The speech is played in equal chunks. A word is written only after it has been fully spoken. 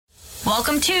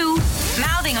Welcome to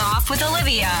Mouthing Off with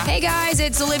Olivia. Hey guys,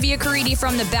 it's Olivia Caridi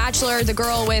from The Bachelor, the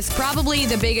girl with probably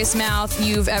the biggest mouth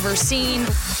you've ever seen.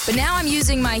 But now I'm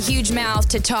using my huge mouth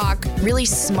to talk really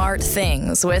smart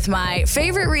things with my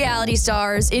favorite reality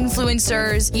stars,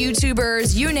 influencers,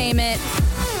 YouTubers, you name it.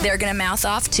 They're gonna mouth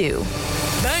off too.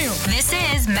 Damn. This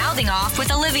is Mouthing Off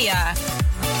with Olivia.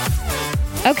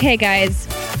 Okay, guys,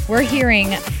 we're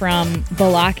hearing from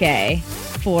Balake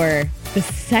for the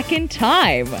second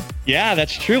time. Yeah,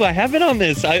 that's true. I have been on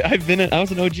this. I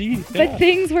was an OG. Yeah. But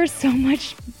things were so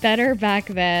much better back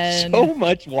then. So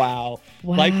much. Wow.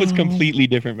 Life was completely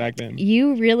different back then.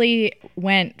 You really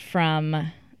went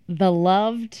from the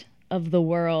loved of the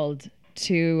world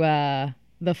to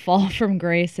the fall from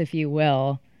grace, if you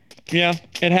will. Yeah,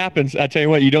 it happens. I tell you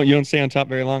what, you don't stay on top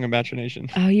very long in Bachelor Nation.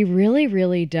 Oh, you really,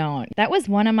 really don't. That was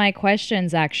one of my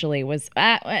questions, actually, was,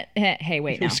 hey,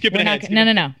 wait, no. We're skipping ahead.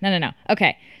 No.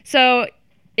 Okay, so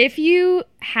if you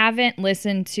haven't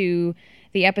listened to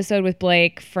the episode with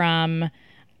Blake from,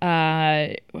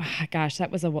 gosh, that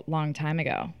was a long time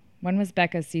ago. When was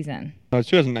Becca's season? Oh, it's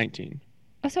 2019.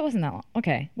 Oh, so it wasn't that long.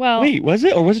 Okay, well. Wait, was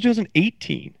it? Or was it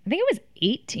 2018? I think it was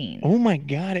 18. Oh my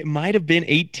God, it might have been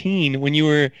 18 when you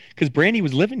were, because Brandy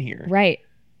was living here. Right.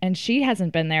 And she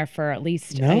hasn't been there for at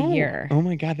least a year. Oh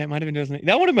my God, that might have been 2018.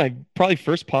 That would have been my probably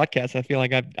first podcast I feel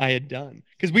like I had done.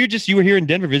 Because you were here in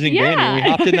Denver visiting Brandy, and we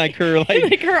hopped in like her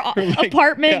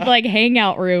apartment, like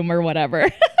hangout room or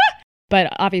whatever.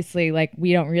 But obviously, like,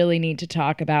 we don't really need to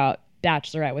talk about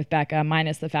Bachelorette with Becca,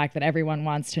 minus the fact that everyone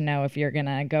wants to know if you're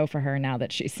gonna go for her now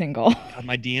that she's single. God,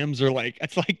 my DMs are like,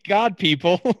 it's like, God,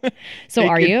 people. So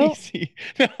are you? Easy.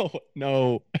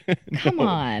 No. Come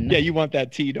on. Yeah, you want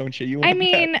that tea, don't you?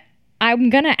 I'm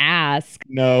gonna ask.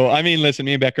 No, I mean, listen,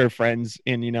 me and Becca are friends,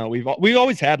 and we've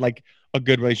always had like a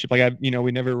good relationship. Like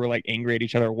we never were like angry at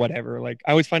each other or whatever. Like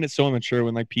I always find it so immature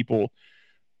when like people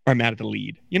are mad at the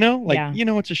lead,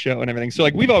 it's a show and everything. So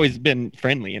like we've always been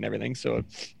friendly and everything. So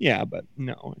yeah, but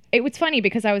no. It was funny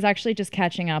because I was actually just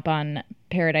catching up on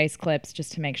Paradise clips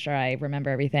just to make sure I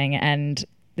remember everything. And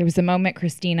there was a moment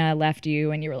Christina left you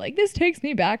and you were like, this takes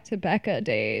me back to Becca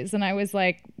days. And I was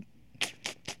like,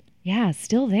 yeah,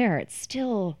 still there. It's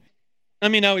still. I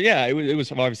mean, it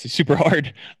was obviously super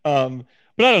hard.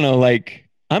 But I don't know, like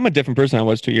I'm a different person I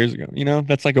was 2 years ago.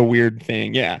 That's like a weird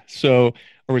thing. Yeah. So,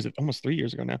 or was it almost 3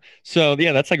 years ago now? So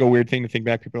yeah, that's like a weird thing to think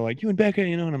back. People are like, you and Becca,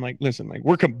 and I'm like, listen, like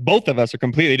both of us are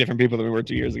completely different people than we were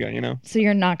 2 years ago, So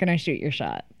you're not going to shoot your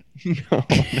shot. No, I'm not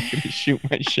going to shoot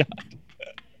my shot.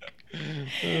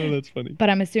 Oh, that's funny. But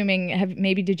I'm assuming,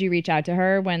 did you reach out to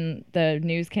her when the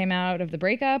news came out of the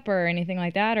breakup or anything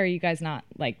like that? Or are you guys not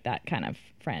like that kind of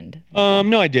friend?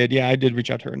 No, I did. Yeah, I did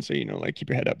reach out to her and say, like, keep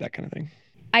your head up, that kind of thing.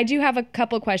 I do have a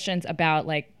couple of questions about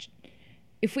like,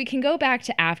 if we can go back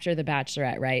to after The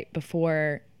Bachelorette, right?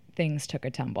 Before things took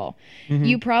a tumble. Mm-hmm.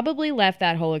 You probably left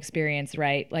that whole experience,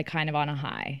 right? Like kind of on a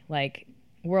high. Like,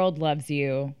 world loves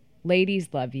you. Ladies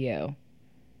love you.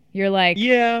 You're like,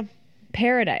 yeah,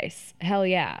 paradise. Hell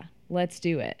yeah. Let's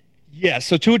do it. Yeah.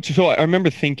 So I remember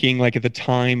thinking like at the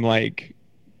time, like,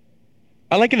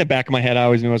 I like in the back of my head, I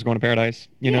always knew I was going to Paradise.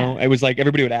 You know, it was like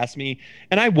everybody would ask me,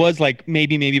 and I was like,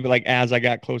 maybe, but like as I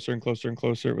got closer and closer and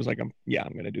closer, it was like, I'm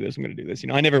going to do this. I'm going to do this.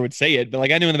 I never would say it, but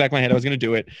like I knew in the back of my head I was going to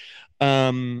do it.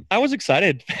 I was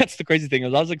excited. That's the crazy thing. I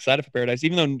was excited for Paradise,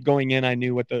 even though going in, I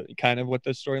knew what the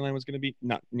storyline was going to be.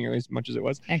 Not nearly as much as it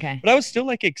was. Okay. But I was still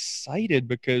like excited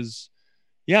because,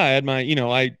 I had my,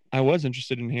 I was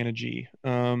interested in Hannah G.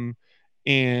 And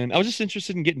I was just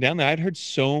interested in getting down there. I'd heard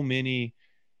so many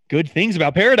good things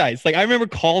about Paradise. Like I remember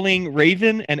calling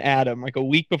Raven and Adam like a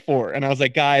week before, and I was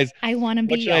like, guys, I want to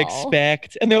be. What should I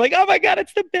expect? And they're like, oh my God,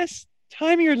 it's the best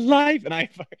time of your life. And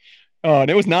and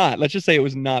it was not. Let's just say it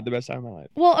was not the best time of my life.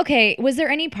 Well, okay. Was there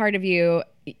any part of you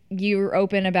were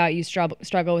open about you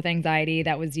struggle with anxiety?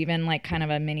 That was even like kind of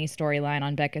a mini storyline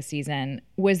on Becca's season.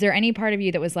 Was there any part of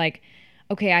you that was like,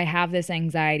 okay, I have this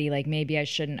anxiety, like maybe I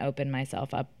shouldn't open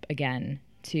myself up again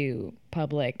to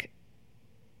public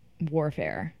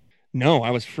warfare? No,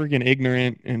 I was freaking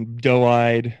ignorant and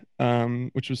doe-eyed,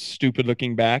 which was stupid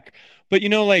looking back. But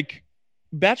like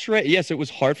Bachelorette, yes, it was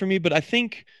hard for me. But I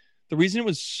think the reason it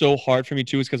was so hard for me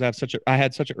too is because I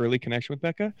had such an early connection with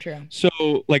Becca. True. So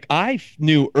like I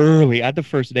knew early at the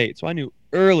first date. So I knew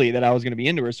early that I was going to be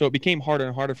into her. So it became harder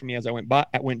and harder for me as I went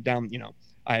down.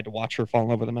 I had to watch her fall in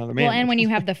love with another man. Well, and when you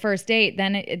have the first date,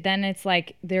 then it's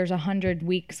like there's 100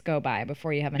 weeks go by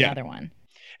before you have another one.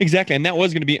 Exactly. And that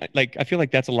was going to be like, I feel like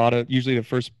that's a lot of usually the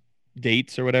first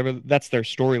dates or whatever. That's their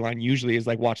storyline usually is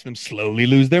like watch them slowly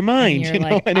lose their mind. And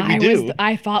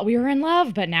I thought we were in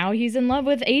love, but now he's in love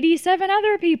with 87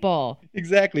 other people.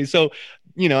 Exactly. So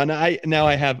and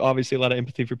I have obviously a lot of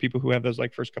empathy for people who have those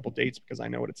like first couple dates because I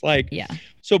know what it's like. Yeah.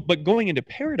 So, but going into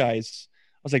Paradise,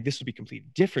 I was like, this would be completely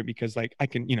different because like I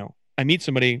can, I meet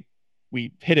somebody,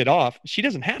 we hit it off. She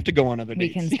doesn't have to go on other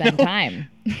dates. We can spend time.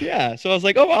 Yeah. So I was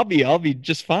like, oh, I'll be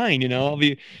just fine.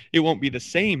 It won't be the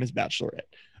same as Bachelorette.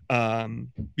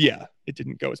 Yeah, it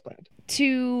didn't go as planned.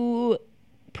 To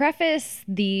preface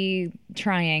the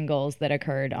triangles that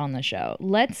occurred on the show,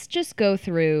 let's just go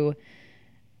through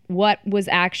what was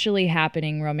actually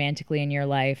happening romantically in your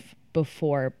life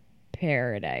before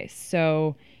Paradise.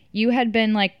 So you had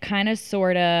been like kind of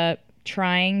sort of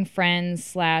trying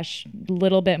friends /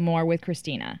 little bit more with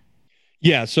Christina.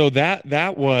 Yeah, so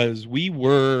that was, we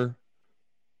were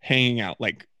hanging out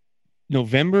like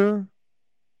November.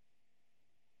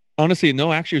 Honestly,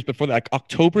 no, actually it was before that, like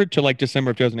October to like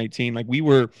December of 2018. Like we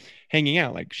were hanging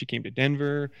out. Like she came to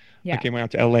Denver. Yeah. I came out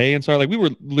to LA, and so like we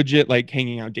were legit like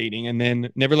hanging out, dating, and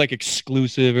then never like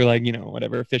exclusive or like,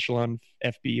 whatever, official on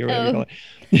FB or whatever you call it.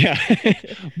 Yeah.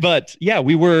 But yeah,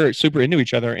 we were super into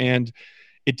each other, and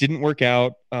it didn't work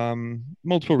out.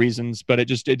 Multiple reasons, but it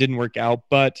didn't work out.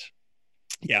 But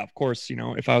yeah, of course,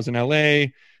 if I was in LA,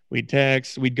 we'd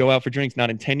text, we'd go out for drinks, not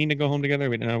intending to go home together.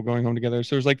 We ended up going home together.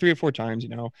 So there's like 3 or 4 times,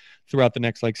 throughout the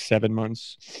next like 7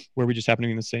 months where we just happen to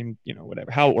be in the same,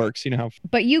 whatever, how it works, how.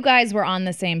 But you guys were on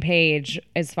the same page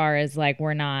as far as like,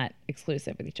 we're not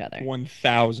exclusive with each other.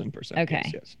 1000%.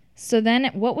 Okay. Yes. So then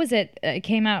what was it? It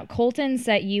came out, Colton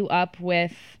set you up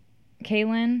with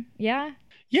Kaylin. Yeah.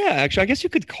 Yeah, actually, I guess you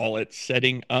could call it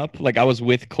setting up. Like I was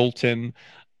with Colton.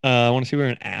 I want to say we were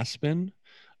in Aspen.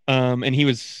 And he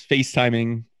was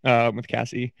FaceTiming with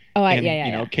Cassie. Oh, and,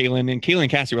 yeah. Kaylin and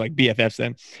Cassie were like BFFs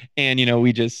then. And,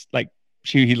 we just like,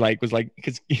 he like was like,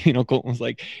 because, Colton was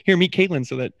like, here, meet Kaylin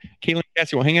so that Kaylin and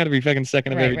Cassie will hang out every fucking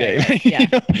second of every day. Right.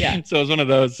 Yeah. Yeah. So it was one of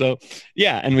those. So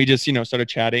yeah. And we just, started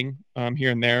chatting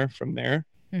here and there from there.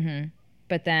 Mm-hmm.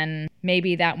 But then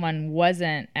maybe that one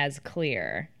wasn't as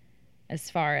clear as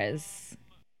far as...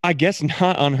 I guess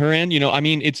not on her end.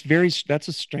 That's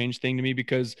a strange thing to me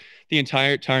because the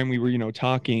entire time we were,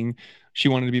 talking, she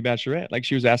wanted to be Bachelorette. Like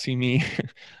she was asking me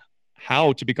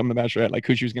how to become the Bachelorette, like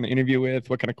who she was going to interview with,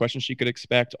 what kind of questions she could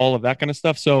expect, all of that kind of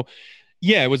stuff. So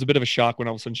yeah, it was a bit of a shock when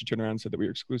all of a sudden she turned around and said that we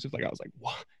were exclusive. Like I was like,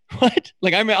 what?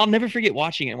 Like I'll never forget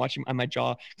watching on my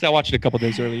jaw. Cause I watched it a couple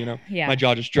days early, Yeah. My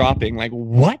jaw just dropping like,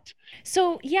 what?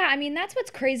 So yeah, that's what's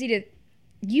crazy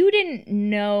you didn't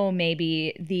know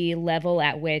maybe the level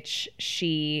at which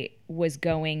she was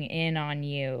going in on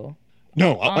you.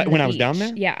 No, when I was down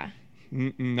there? Yeah.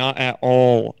 Not at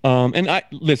all. And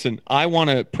I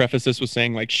want to preface this with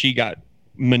saying like she got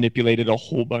manipulated a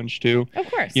whole bunch too. Of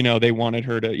course. They wanted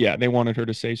her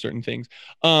to say certain things.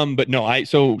 But no,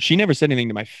 so she never said anything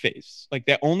to my face. Like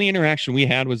the only interaction we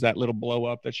had was that little blow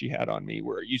up that she had on me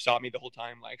where you saw me the whole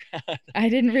time. Like I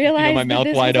didn't realize my mouth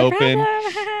wide open.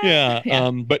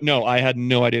 Yeah. But no, I had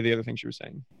no idea the other thing she was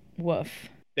saying. Woof.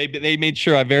 They made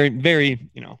sure I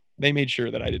they made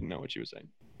sure that I didn't know what she was saying.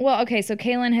 Well, okay, so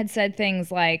Kaylin had said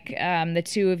things like the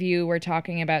two of you were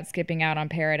talking about skipping out on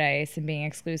Paradise and being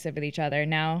exclusive with each other.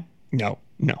 No? No.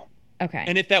 Okay.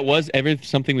 And if that was ever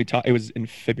something we talked, it was in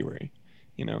February,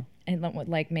 And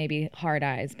like maybe hard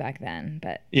eyes back then,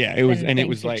 but yeah, it was, and it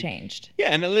was like changed. Yeah,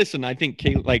 and listen, I think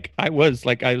I was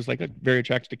very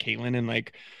attracted to Kaylin, and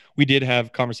like we did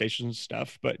have conversations and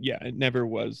stuff, but yeah, it never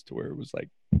was to where it was like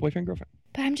boyfriend girlfriend.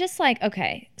 But I'm just like,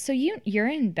 okay, so you're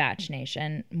in Batch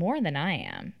Nation more than I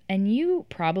am, and you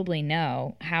probably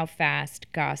know how fast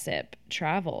gossip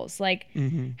travels. Like,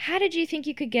 How did you think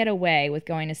you could get away with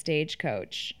going to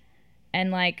Stagecoach and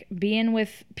like being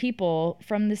with people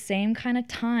from the same kind of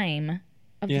time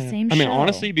of the same show?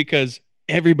 Honestly, because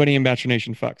everybody in Bachelor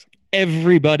Nation fucks.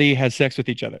 Everybody has sex with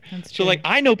each other. That's so true. like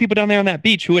I know people down there on that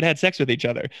beach who had sex with each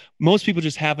other. Most people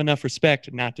just have enough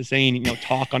respect not to say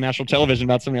talk on national television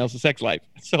about somebody else's sex life.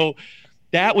 So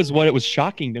that was what it was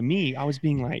shocking to me. I was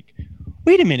being like,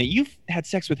 wait a minute, you've had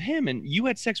sex with him and you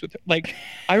had sex with her. Like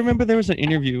I remember there was an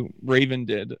interview Raven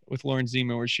did with Lauren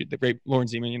Zima where Lauren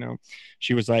Zima,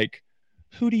 she was like,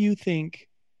 who do you think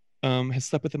has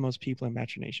slept with the most people in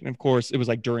Bachelor Nation? And of course, it was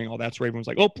like during all that, so everyone was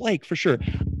like, oh, Blake, for sure.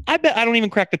 I bet I don't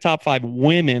even crack the top 5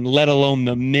 women, let alone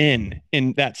the men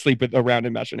in that sleep with around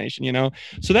in Bachelor Nation,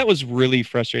 So that was really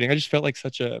frustrating. I just felt like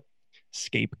such a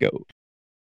scapegoat.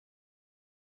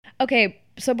 Okay,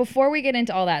 so before we get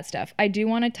into all that stuff, I do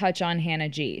want to touch on Hannah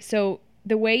G. So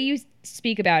the way you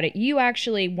speak about it, you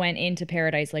actually went into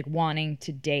Paradise like wanting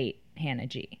to date Hannah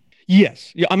G.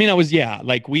 Yes. Yeah.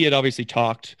 Like we had obviously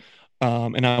talked,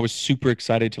 and I was super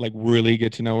excited to like really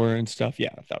get to know her and stuff. Yeah,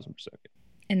 1000%.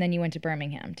 And then you went to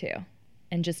Birmingham too,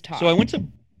 and just talked. So I went to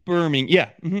Birmingham. Yeah.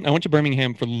 I went to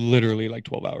Birmingham for literally like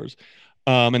 12 hours.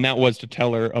 And that was to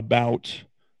tell her about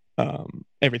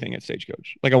everything at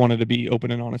Stagecoach. Like I wanted to be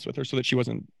open and honest with her so that she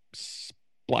wasn't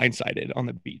blindsided on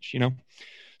the beach, you know?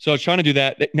 So I was trying to do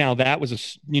that. Now that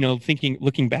was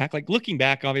looking back,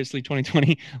 obviously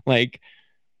 2020, like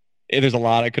there's a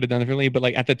lot I could have done differently, but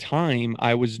like at the time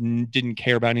I didn't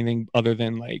care about anything other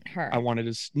than like her. I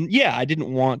wanted to, I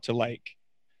didn't want to like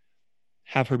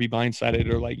have her be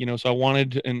blindsided or like, so I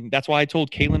wanted, and that's why I told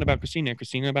Kaylin about Christina and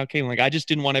Christina about Kaylin. Like I just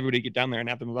didn't want everybody to get down there and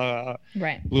have them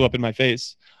blew up in my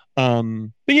face.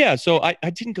 But yeah, so I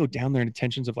didn't go down there in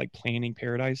intentions of like planning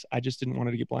paradise. I just didn't want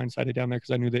her to get blindsided down there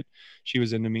because I knew that she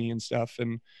was into me and stuff.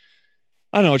 And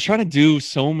I don't know, I was trying to do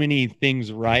so many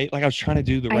things right. Like I was trying to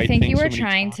do the right thing. I think you were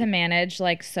trying to manage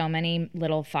like so many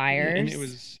little fires. And it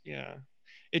was,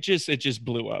 it just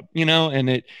blew up, and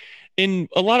it, in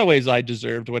a lot of ways I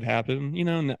deserved what happened,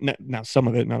 now some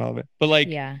of it, not all of it, but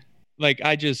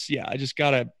I just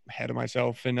got ahead of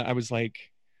myself and I was like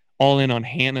all in on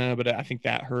Hannah, but I think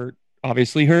that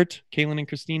obviously hurt Kaylin and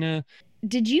Christina.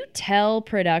 Did you tell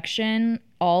production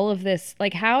all of this?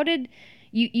 Like, how did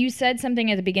you said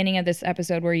something at the beginning of this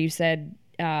episode where you said,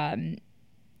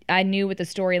 I knew what the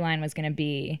storyline was going to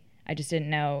be. I just didn't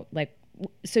know, like,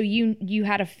 so you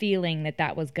had a feeling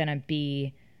that was going to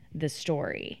be the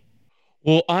story.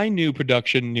 Well, I knew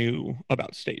production knew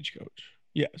about Stagecoach.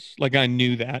 Yes. Like I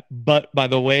knew that, but by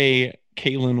the way,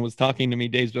 Kaylin was talking to me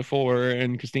days before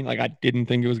and Christine, like I didn't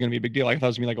think it was going to be a big deal. I thought it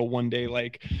was going to be like a one day,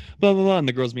 like blah, blah, blah. And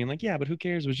the girls being like, yeah, but who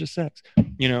cares? It was just sex,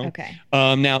 Okay.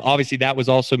 Now obviously that was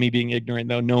also me being ignorant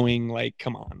though, knowing like,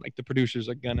 come on, like the producers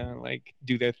are gonna like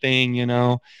do their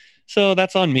thing, so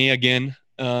that's on me again.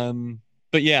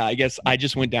 But yeah, I guess I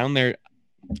just went down there.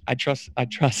 I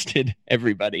trusted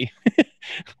everybody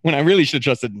when I really should have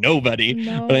trusted nobody,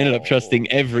 but I ended up trusting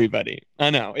everybody. I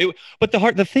know but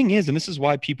the thing is, and this is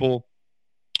why people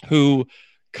who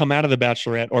come out of the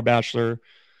Bachelorette or Bachelor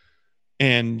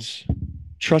and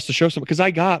trust the show so much, because I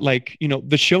got like,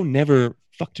 the show never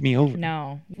fucked me over.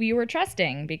 No, we were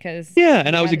trusting because. Yeah.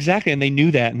 And I was exactly, and they knew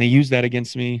that and they used that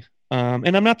against me.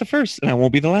 And I'm not the first and I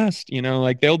won't be the last,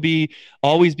 like there'll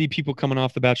always be people coming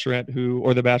off the Bachelorette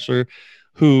or the Bachelor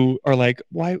who are like,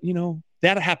 why,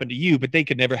 that happened to you, but they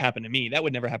could never happen to me. That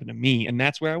would never happen to me. And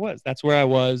that's where I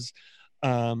was.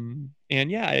 And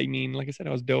yeah, I mean, like I said,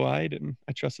 I was doe-eyed and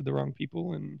I trusted the wrong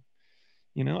people. And,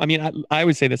 I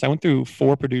would say this, I went through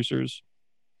 4 producers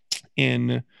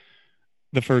in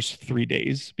the first 3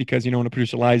 days because, when a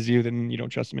producer lies to you, then you don't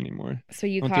trust them anymore. So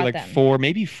you went caught through like 4,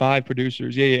 maybe 5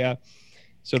 producers. Yeah.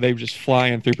 So they were just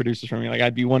flying through producers from me. Like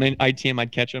I'd be one in ITM,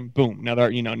 I'd catch them. Boom.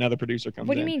 Another producer comes in.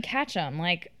 What do you mean catch them?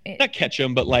 Like not catch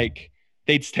them, but like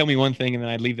they'd tell me one thing and then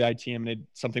I'd leave the ITM and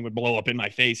something would blow up in my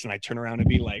face and I'd turn around and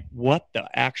be like, what the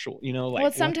actual, like.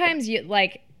 Well, sometimes you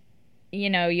like,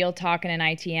 you'll talk in an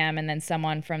ITM and then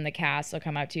someone from the cast will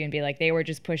come up to you and be like, they were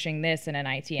just pushing this in an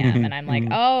ITM. And I'm like,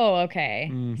 oh,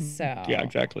 okay. So. Yeah,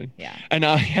 exactly. Yeah. And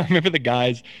I remember the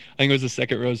guys, I think it was the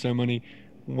second rose ceremony.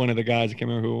 One of the guys, I can't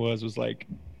remember who it was like,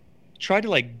 tried to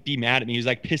like be mad at me. He was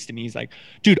like pissed at me. He's like,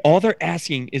 dude, all they're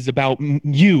asking is about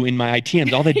you in my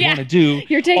ITMs. All they want to do,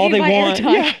 you're taking all they my want,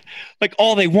 airtime. like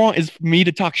all they want is me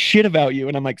to talk shit about you.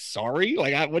 And I'm like, sorry,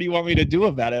 like, what do you want me to do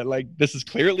about it? Like, this is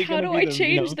clearly. How do I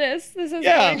change this? This is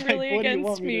going really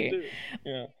against me.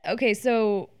 Yeah. Okay,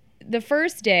 so the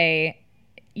first day,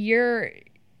 Kaylin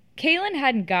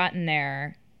hadn't gotten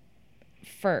there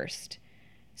first.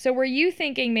 So were you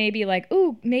thinking maybe like,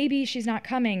 ooh, maybe she's not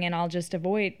coming and I'll just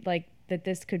avoid like that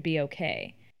this could be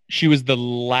okay? She was the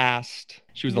last.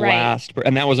 Last.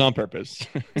 And that was on purpose.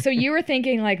 So you were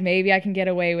thinking like, maybe I can get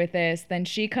away with this. Then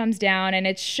she comes down and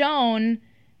it's shown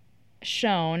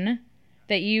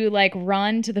that you like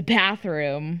run to the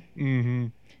bathroom. Mm-hmm.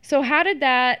 So how did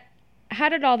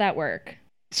all that work?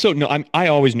 So no, I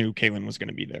always knew Kaylin was going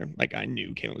to be there. Like I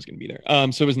knew Kaylin was going to be there.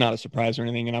 So it was not a surprise or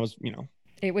anything. And I was,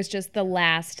 It was just the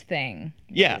last thing.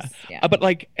 Yeah. But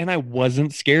like, and I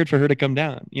wasn't scared for her to come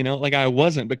down, like I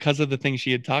wasn't because of the things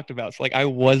she had talked about. So like, I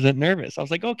wasn't nervous. I was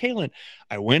like, oh, Kaylin.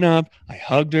 I went up, I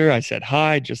hugged her. I said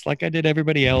hi, just like I did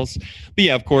everybody else. But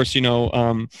yeah, of course, there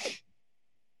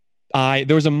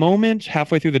was a moment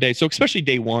halfway through the day. So especially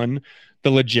day 1, the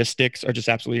logistics are just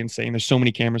absolutely insane. There's so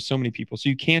many cameras, so many people. So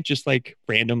you can't just like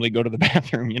randomly go to the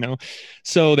bathroom,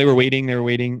 So they were waiting.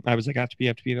 I was like, I have to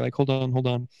be. They're like, hold on.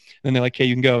 And then they're like, okay,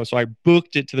 you can go. So I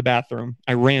booked it to the bathroom.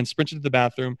 I sprinted to the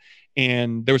bathroom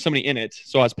and there was somebody in it.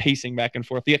 So I was pacing back and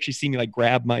forth. They actually see me like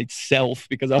grab myself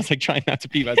because I was like trying not to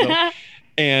pee myself.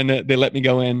 And they let me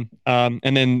go in.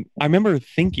 And then I remember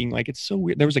thinking like, it's so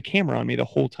weird. There was a camera on me the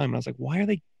whole time. And I was like, why are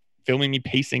they filming me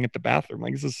pacing at the bathroom.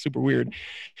 Like, this is super weird.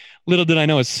 Little did I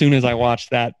know, as soon as I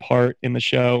watched that part in the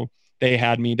show, they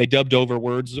dubbed over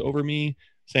words over me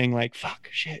saying like, fuck,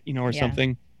 shit, or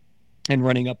something. And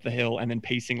running up the hill and then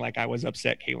pacing like I was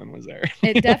upset Caitlin was there.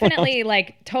 It definitely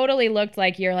like totally looked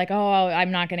like you're like, oh,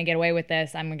 I'm not going to get away with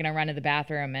this. I'm going to run to the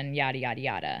bathroom and yada, yada,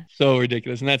 yada. So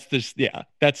ridiculous. And that's just, they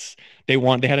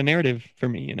had a narrative for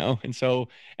me,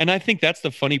 and I think that's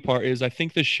the funny part is I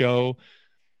think the show,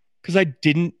 because I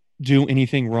didn't do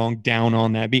anything wrong down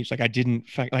on that beach. Like I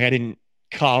didn't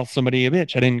call somebody a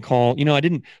bitch. I didn't call,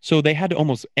 so they had to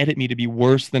almost edit me to be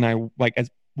worse than as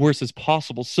worse as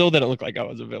possible so that it looked like I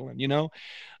was a villain,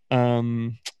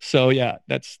 so yeah,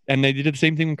 and they did the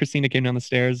same thing when Christina came down the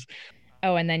stairs.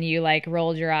 Oh, and then you like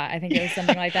rolled your eye. I think it was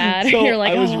something like that. So you're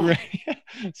like,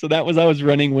 so I was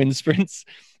running wind sprints.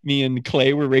 Me and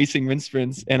Clay were racing wind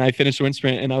sprints, and I finished a wind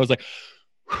sprint and I was like,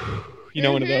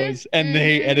 one of those, and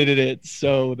they edited it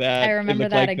so that I remember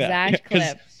that exact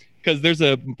clip. Because there's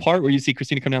a part where you see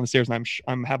Christina come down the stairs and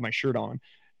I'm have my shirt on.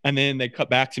 And then they cut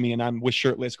back to me and I'm with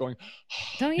shirtless going.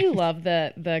 Don't you love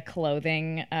the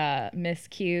clothing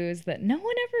miscues that no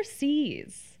one ever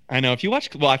sees? I know. If you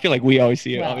watch, I feel like we always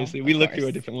see it, obviously. We look through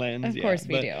a different lens. Of course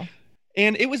we do.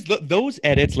 And it was those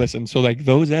edits, listen, so like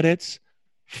those edits,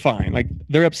 fine. Like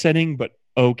they're upsetting, but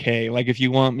okay. Like if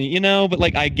you want me, but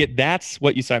like I get that's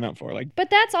what you sign up for. Like, but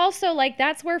that's also like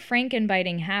that's where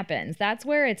Frankenbiting happens. That's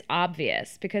where it's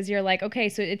obvious because you're like, okay,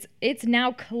 so it's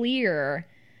now clear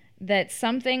that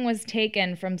something was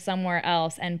taken from somewhere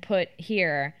else and put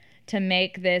here to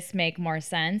make this make more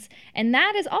sense. And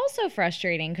that is also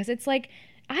frustrating because it's like,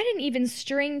 I didn't even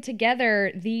string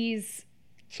together these.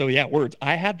 So yeah, words.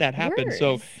 I had that happen. Words.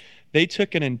 So they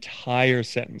took an entire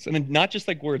sentence, and then not just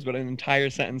like words, but an entire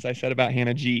sentence I said about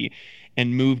Hannah G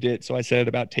and moved it. So I said it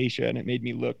about Tayshia, and it made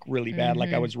me look really bad.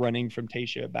 Like I was running from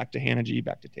Tayshia back to Hannah G,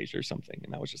 back to Tayshia or something.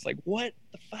 And I was just like, what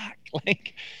the fuck?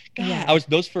 Like, God, yeah.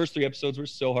 Those first 3 episodes were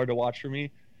so hard to watch for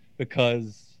me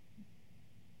because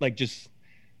like, just,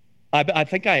 I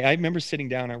think I remember sitting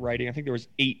down and writing, I think there was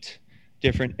 8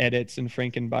 different edits and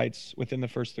Frankenbites within the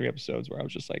first 3 episodes where I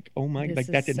was just like, oh my, like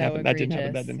that didn't happen. That didn't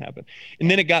happen. That didn't happen. And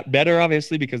then it got better,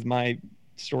 obviously, because my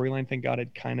storyline, thank God,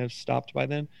 had kind of stopped by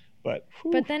then. But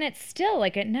then it's still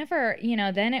like it never,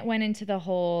 then it went into the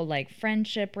whole like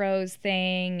friendship rose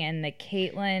thing and the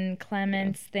Caitlin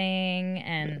Clemens thing.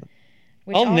 And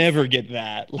I'll never get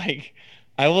that. Like,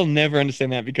 I will never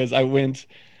understand that because I'll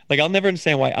never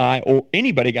understand why I or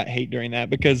anybody got hate during that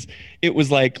because it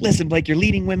was like, listen, Blake, you're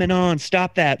leading women on.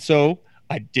 Stop that. So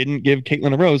I didn't give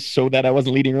Caitlin a rose so that I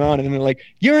wasn't leading her on. And then they're like,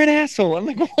 you're an asshole. I'm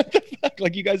like, what the fuck?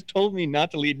 Like, you guys told me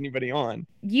not to lead anybody on.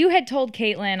 You had told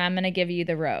Caitlin, I'm going to give you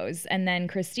the rose. And then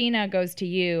Christina goes to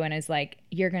you and is like,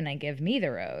 you're going to give me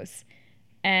the rose.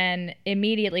 And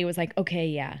immediately was like, okay,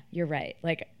 yeah, you're right.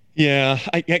 Like, yeah,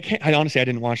 I honestly, I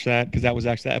didn't watch that because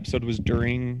that episode was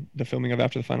during the filming of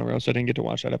After the Final Rose, so I didn't get to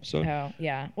watch that episode. Oh,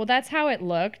 yeah. Well, that's how it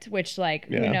looked, which like,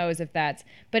 who knows if that's,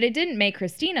 but it didn't make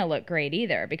Christina look great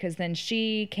either because then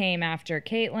she came after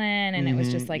Caitlin and it was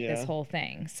just like this whole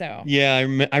thing. So yeah,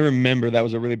 I remember that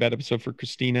was a really bad episode for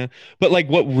Christina. But like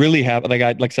what really happened, like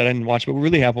I said, I didn't watch, but what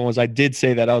really happened was I did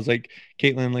say that I was like,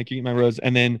 Caitlin, like you get my rose,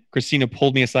 and then Christina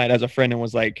pulled me aside as a friend and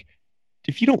was like,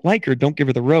 if you don't like her, don't give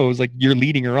her the rose. Like you're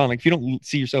leading her on. Like if you don't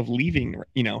see yourself leaving,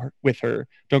 with her,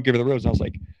 don't give her the rose. And I was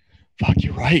like, fuck,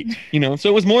 you're right. So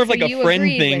it was more of like a friend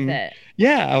thing. With it.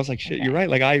 Yeah. I was like, shit, You're right.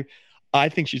 Like I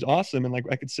think she's awesome. And like,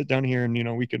 I could sit down here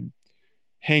and, we could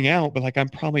hang out, but like, I'm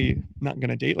probably not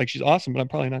going to date. Like she's awesome, but I'm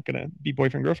probably not going to be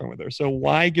boyfriend, girlfriend with her. So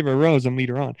why give her a rose and lead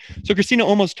her on? So Christina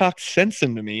almost talked sense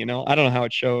into me, I don't know how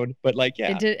it showed, but like,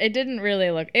 yeah. It didn't really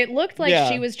it looked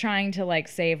like she was trying to like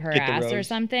save her ass or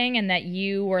something. And that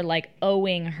you were like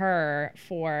owing her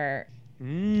for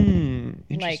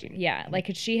like, yeah,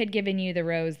 like she had given you the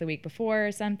rose the week before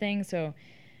or something. So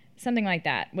something like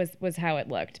that was how it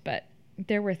looked. But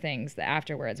there were things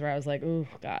afterwards where I was like, oh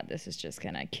God, this is just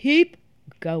going to keep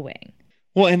going.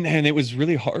 Well, and it was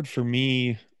really hard for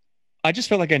me. I just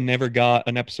felt like I never got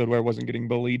an episode where I wasn't getting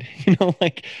bullied.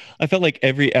 Like I felt like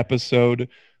every episode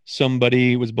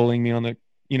somebody was bullying me on the,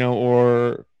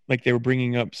 or like they were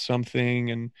bringing up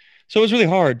something. And so it was really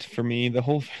hard for me the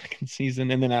whole fucking season.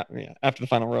 And then after the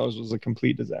Final Rose was a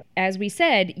complete disaster. As we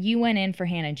said, you went in for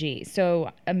Hannah G.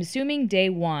 So I'm assuming day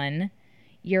 1,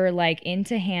 you're like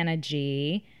into Hannah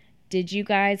G. Did you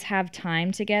guys have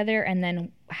time together? And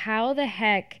then how the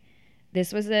heck,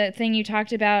 this was a thing you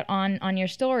talked about on your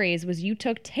stories, was you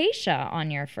took Tayshia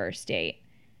on your first date.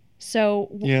 So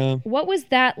what was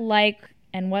that like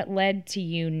and what led to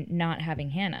you not having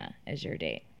Hannah as your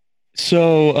date?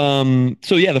 So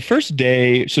yeah, the first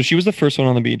day, so she was the first one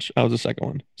on the beach. I was the second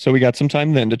one. So we got some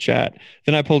time then to chat.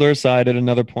 Then I pulled her aside at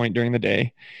another point during the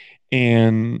day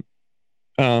and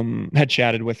had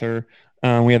chatted with her.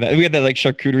 We had that like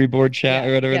charcuterie board chat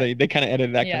or whatever. Yeah. They kind of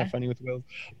edited that kind Yeah. of funny with Will.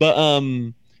 But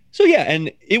so yeah,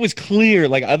 and it was clear,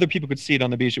 like other people could see it on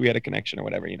the beach that we had a connection or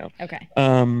whatever, you know. Okay.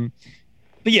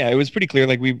 But yeah, it was pretty clear,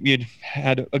 like we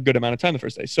had a good amount of time the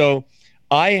first day. So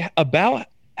I about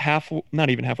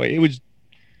not even halfway, it was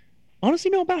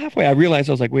honestly no, about halfway, I realized,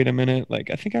 I was like, wait a minute,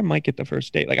 like I think I might get the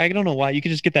first date. Like I don't know why, you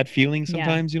could just get that feeling Yeah.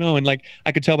 sometimes, you know. And like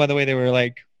I could tell by the way they were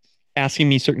like asking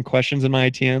me certain questions in my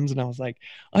ITMs, and I was like,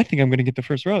 I think I'm gonna get the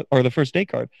first row or the first date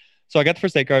card. So I got the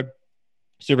first date card,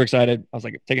 super excited. I was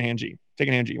like, taking hand G.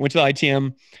 Went to the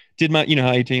ITM, did my, you know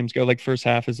how ITMs go, like first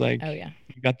half is like, Oh yeah.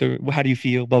 you got the, how do you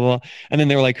feel, blah blah blah. And then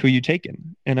they were like, who you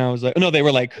taking? And I was like, no, they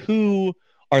were like, who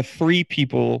are 3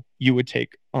 people you would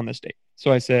take on this date?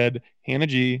 So I said Hannah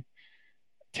G,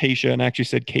 Tasha, and I actually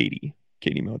said Katie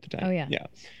Mo at the time. Oh, yeah. Yeah.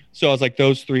 So I was like,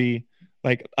 those 3,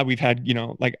 like we've had, you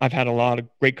know, like I've had a lot of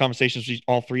great conversations with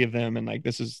all 3 of them. And like,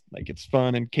 this is like, it's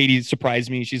fun. And Katie surprised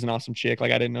me. She's an awesome chick.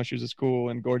 Like I didn't know she was this cool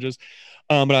and gorgeous.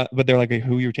 But they're like, hey,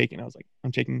 who you're taking? I was like,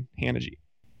 I'm taking Hannah G.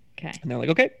 Okay. And they're like,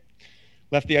 okay.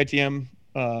 Left the ITM.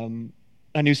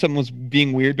 I knew something was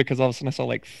being weird because all of a sudden I saw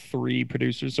like 3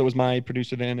 producers. So it was my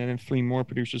producer then, and then 3 more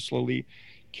producers slowly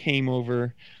came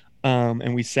over.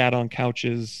 And we sat on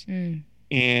couches,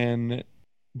 and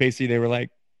basically they were like,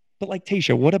 but like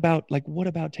Tasha, what about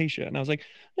Tasha? And I was like,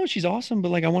 no, she's awesome, but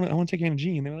like I want to take Hannah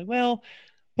G. And they were like, well,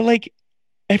 but like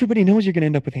everybody knows you're gonna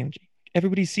end up with Hannah G.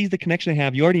 Everybody sees the connection they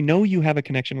have. You already know you have a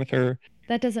connection with her.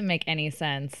 That doesn't make any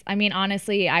sense. I mean,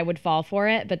 honestly, I would fall for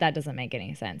it, but that doesn't make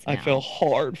any sense. I now. fell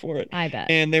hard for it. I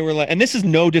bet. And they were like, and this is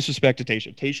no disrespect to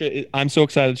Tasha. Tasha, I'm so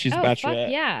excited she's a Oh, bachelorette.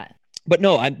 fuck yeah. But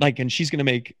no, I like, and she's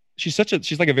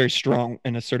like a very strong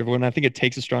and assertive woman. I think it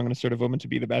takes a strong and assertive woman to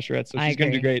be the bachelorette. So I she's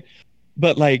going to do agree. great.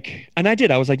 But like, and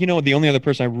I was like, you know, the only other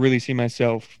person I really see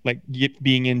myself like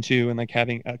being into and like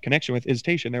having a connection with is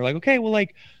Tasha. And they're like, okay, well,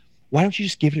 like, why don't you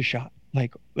just give it a shot?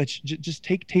 Like, let's just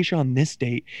take Tasha on this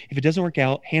date. If it doesn't work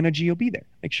out, Hannah G will be there.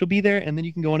 Like, she'll be there, and then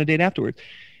you can go on a date afterwards.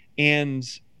 And,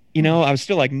 you know, I was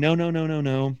still like, no.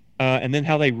 And then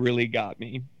how they really got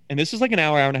me, and this was like an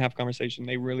hour and a half conversation,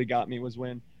 they really got me was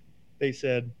when they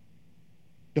said,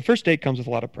 the first date comes with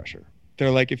a lot of pressure.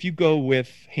 They're like, if you go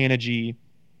with Hannah G,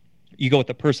 you go with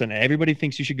the person that everybody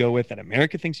thinks you should go with, that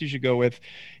America thinks you should go with,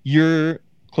 you're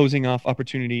closing off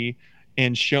opportunity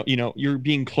and show, you know, you're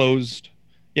being closed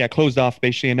off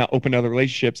basically and not open to other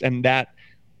relationships. And that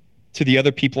to the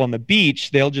other people on the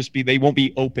beach, they won't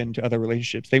be open to other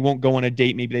relationships. They won't go on a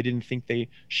date. Maybe they didn't think they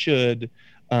should.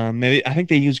 I think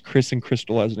they used Chris and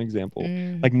Crystal as an example.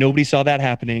 Like nobody saw that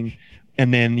happening.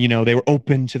 And then, you know, they were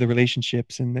open to the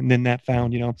relationships, and then that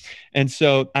found, you know. And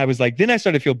so I was like, then I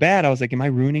started to feel bad. I was like, am I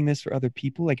ruining this for other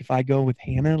people? Like if I go with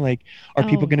Hannah, like are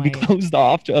people going to be closed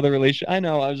off to other relationships? I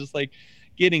know. I was just like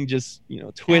getting just, you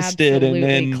know, twisted. Absolutely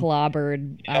and then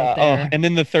clobbered out there. and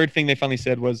then the third thing they finally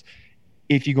said was,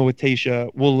 if you go with Tasha,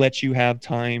 we'll let you have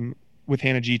time with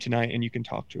Hannah G tonight and you can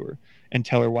talk to her and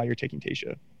tell her why you're taking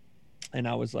Tasha. And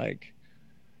I was like,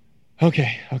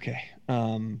 okay.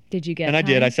 Did you get And I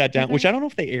did. I time sat down, with which her? I don't know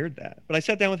if they aired that, but I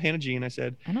sat down with Hannah G and I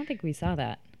said, I don't think we saw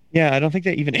that. yeah, I don't think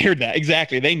they even aired that.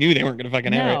 Exactly. They knew they weren't going to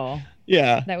fucking air it. No,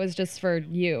 Yeah. that was just for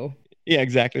you. Yeah,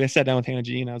 exactly. I sat down with Hannah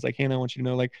G and I was like, Hannah, I want you to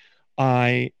know, like,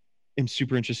 I am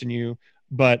super interested in you,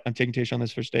 but I'm taking Tasha on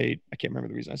this first date. I can't remember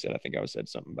the reason I said. I think I said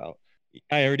something about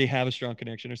I already have a strong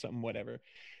connection or something, whatever.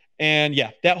 And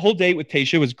yeah, that whole date with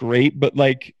Tasha was great, but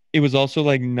like it was also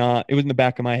like not, it was in the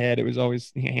back of my head. It was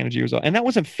always Hannah G was all, and that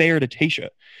wasn't fair to Tasha.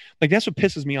 Like that's what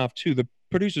pisses me off too. The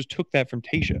producers took that from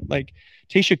Tasha. Like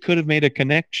Tasha could have made a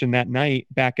connection that night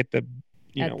back at the,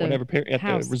 you know, whatever, at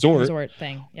house, the resort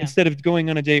thing. Yeah. instead of going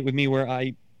on a date with me where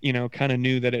I, you know, kind of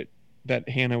knew that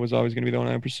Hannah was always going to be the one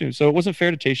I would pursue. So it wasn't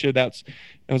fair to Tasha.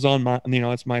 It was on my, you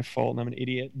know, it's my fault and I'm an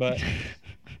idiot, but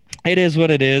it is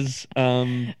what it is.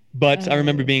 But I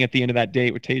remember being at the end of that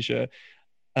date with Tasha.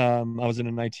 I was in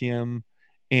an ITM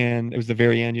and it was the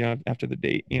very end, you know, after the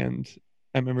date. And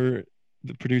I remember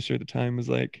the producer at the time was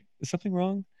like, is something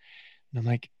wrong? And I'm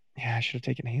like, yeah, I should have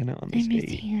taken Hannah on this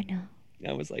date. Hannah.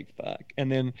 I was like, fuck.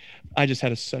 And then I just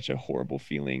had such a horrible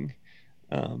feeling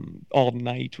all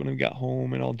night when I got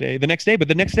home and all day. The next day,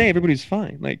 everybody was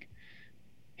fine. Like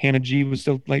Hannah G was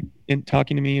still like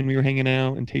talking to me and we were hanging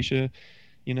out, and Tasha,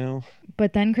 you know.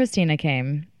 But then Christina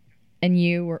came and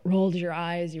you rolled your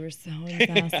eyes. You were so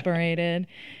exasperated.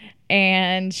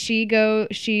 And she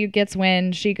gets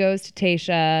wind. She goes to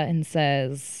Tasha and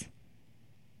says,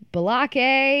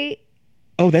 Balake.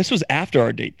 Oh, this was after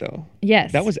our date, though.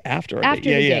 Yes. That was after our after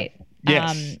date. the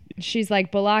Yeah, date. Yes. She's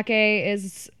like, Balake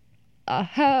is a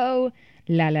hoe,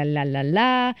 la la la la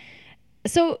la.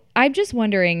 So I'm just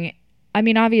wondering, I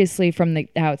mean, obviously from the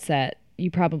outset,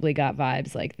 you probably got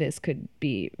vibes like this could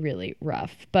be really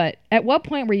rough. But at what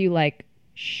point were you like,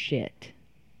 shit?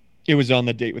 It was on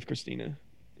the date with Christina.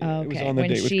 Yeah, Okay. It was on the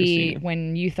date with Christina.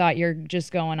 When you thought you're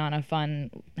just going on a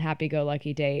fun,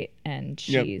 happy-go-lucky date, and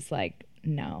she's like,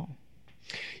 no.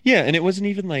 Yeah, and it wasn't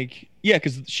even like, yeah,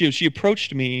 because she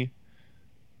approached me,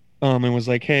 and was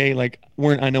like, hey, like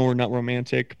I know we're not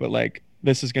romantic, but like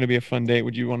this is gonna be a fun date.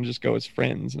 Would you want to just go as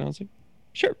friends? And I was like,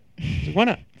 sure. I was like, why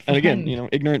not? And again,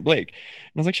 ignorant Blake.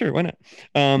 And I was like, sure, why not?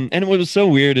 And what was so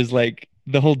weird is like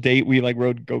the whole date we like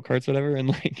rode go-karts, whatever, and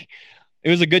like it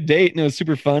was a good date and it was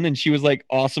super fun, and she was like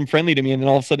awesome, friendly to me, and then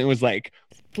all of a sudden it was like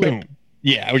boom.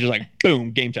 Yeah, I was just like,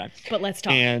 boom, game time. But let's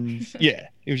talk. And yeah,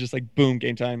 it was just like, boom,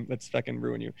 game time. Let's fucking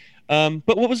ruin you.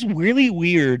 But what was really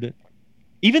weird,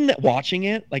 even that watching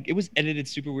it, like it was edited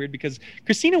super weird because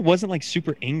Christina wasn't like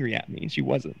super angry at me. She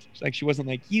wasn't. She wasn't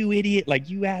like, you idiot, like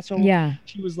you asshole. Yeah.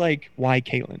 She was like, why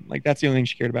Caitlin? Like that's the only thing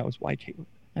she cared about was why Caitlin.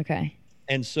 Okay.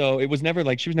 And so it was never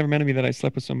like, she was never mad at me that I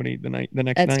slept with somebody the next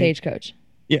night. At Stagecoach.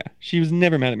 Yeah, she was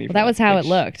never mad at me. Well, that was how it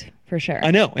looked, for sure.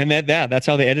 I know, and that's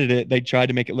how they edited it. They tried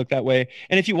to make it look that way.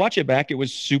 And if you watch it back, it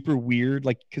was super weird,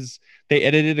 like because they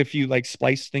edited a few like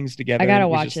spliced things together. I gotta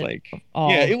and watch it. Like,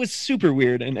 all. yeah, it was super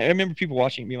weird. And I remember people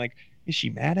watching it being like, "Is she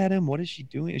mad at him? What is she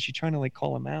doing? Is she trying to like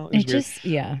call him out?" It was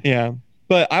weird. Yeah.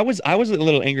 But I was a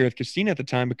little angry with Christina at the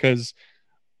time because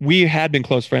we had been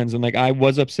close friends, and like I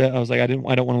was upset. I was like, I don't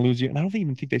want to lose you. And I don't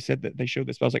even think they said that they showed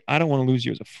this, but I was like, I don't want to lose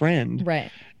you as a friend.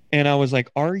 Right. And I was like,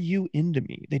 are you into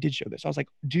me? They did show this. I was like,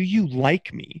 do you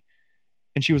like me?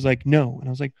 And she was like, no. And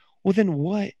I was like, well, then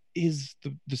what is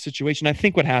the situation? I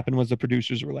think what happened was the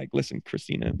producers were like, listen,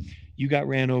 Christina, you got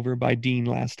ran over by Dean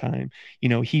last time.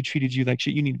 He treated you like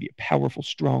shit. You need to be a powerful,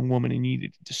 strong woman and you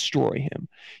need to destroy him.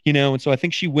 And so I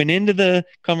think she went into the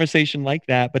conversation like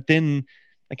that. But then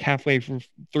like halfway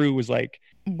through was like,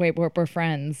 wait, we're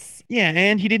friends. Yeah.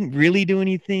 And he didn't really do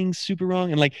anything super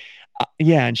wrong. And like,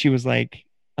 yeah. And she was like,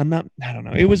 I don't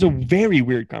know. It was a very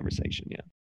weird conversation. Yeah.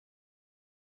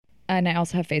 And I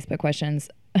also have Facebook questions.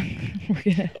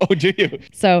 Oh, do you?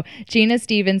 So Gina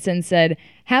Stevenson said,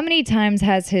 how many times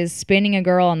has his spinning a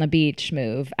girl on the beach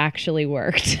move actually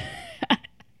worked?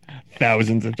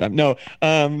 Thousands of times. No,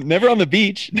 never on the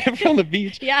beach. Never on the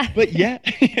beach. Yeah. But yeah.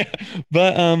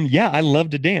 But yeah, I love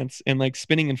to dance, and like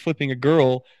spinning and flipping a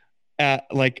girl at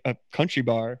like a country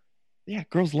bar. Yeah,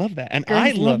 girls love that. And girls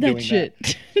I love doing that shit.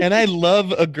 That. And I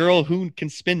love a girl who can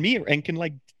spin me and can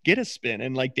like get a spin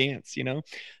and like dance,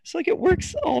 So like it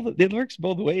works it works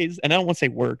both ways. And I don't want to say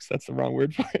works, that's the wrong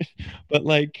word for it. But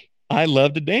like I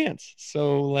love to dance.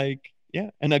 So like, yeah.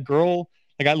 And a girl,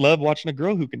 like I love watching a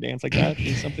girl who can dance like that.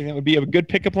 Is something that would be a good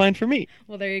pickup line for me.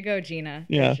 Well, there you go, Gina.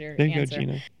 Yeah, there you go,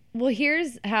 Gina. Well,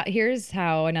 here's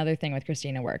how another thing with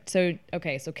Christina worked. So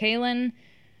Kaylin,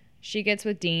 she gets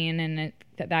with Dean, and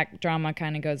that drama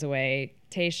kind of goes away.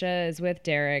 Tayshia is with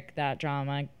Derek. That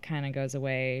drama kind of goes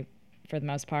away for the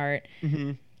most part.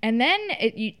 Mm-hmm. And then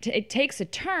it takes a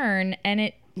turn, and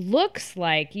it looks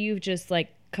like you've just like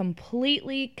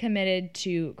completely committed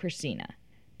to Christina.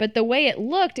 But the way it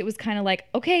looked, it was kind of like,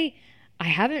 okay,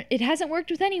 it hasn't worked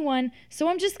with anyone, so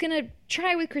I'm just gonna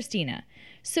try with Christina.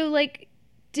 So like,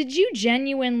 did you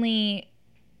genuinely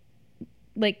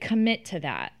like commit to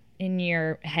that in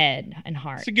your head and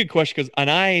heart? It's a good question,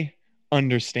 and I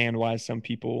understand why some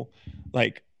people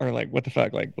like are like, what the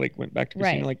fuck, like Blake went back to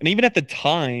Christina. Right. Like, and even at the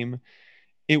time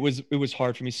it was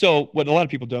hard for me. So what a lot of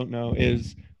people don't know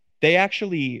is they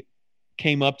actually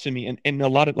came up to me, and a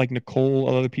lot of like Nicole,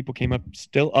 a lot of people came up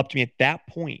to me at that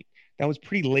point. That was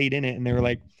pretty late in it, and they were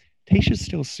like, Tayshia's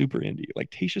still super into you. Like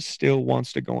Tayshia still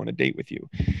wants to go on a date with you.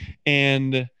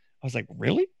 And I was like,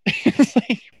 really? It's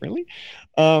like, really?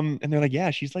 And they're like,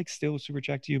 yeah, she's like still super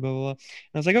attracted to you, blah, blah, blah. And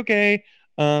I was like, okay.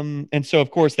 And so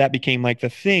of course that became like the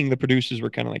thing. The producers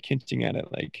were kind of like hinting at it,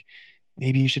 like,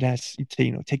 maybe you should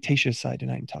take Tayshia aside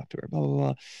tonight and talk to her, blah, blah,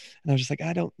 blah. And I was just like,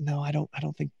 I don't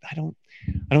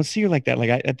see her like that.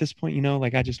 Like at this point,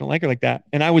 like I just don't like her like that.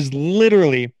 And I was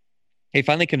literally, they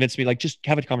finally convinced me, like, just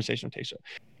have a conversation with Tayshia.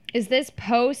 Is this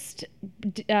post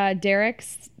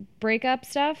Derek's breakup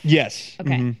stuff? Yes.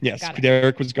 Okay. Mm-hmm. Yes.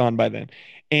 Derek was gone by then.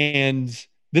 And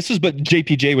this was, but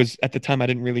JPJ was, at the time, I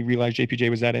didn't really realize JPJ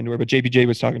was that into her, but JPJ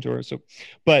was talking to her. So,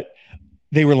 but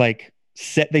they were like,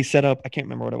 they set up, I can't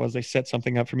remember what it was. They set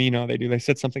something up for me. No, they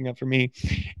set something up for me.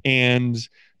 And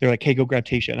they're like, hey, go grab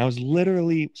Tayshia. And I was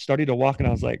literally starting to walk, and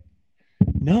I was like,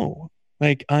 no,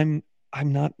 like I'm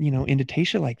I'm not, into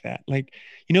Tayshia like that. Like,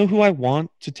 who I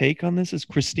want to take on this is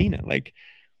Christina. Like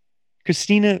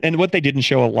Christina, and what they didn't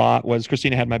show a lot was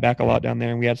Christina had my back a lot down there,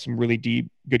 and we had some really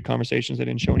deep, good conversations. They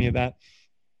didn't show any of that.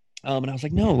 And I was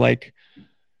like, no, like,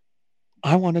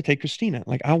 I want to take Christina.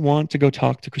 Like, I want to go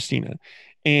talk to Christina.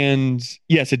 And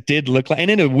yes, it did look like,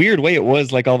 and in a weird way, it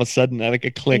was like all of a sudden like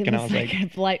a click, and I was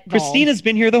like, Christina's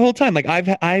been here the whole time. Like I've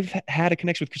had a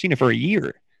connection with Christina for a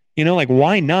year. Like,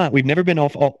 why not? We've never been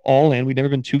all in. We've never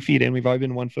been 2 feet in. We've always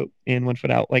been 1 foot in, 1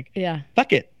 foot out. Like, yeah,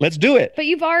 fuck it, let's do it. But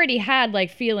you've already had like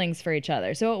feelings for each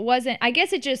other, so it wasn't. I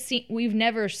guess it just we've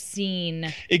never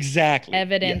seen exactly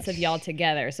evidence of y'all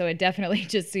together, so it definitely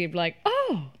just seemed like,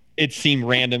 oh. It seemed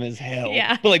random as hell.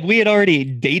 Yeah. But like we had already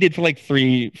dated for like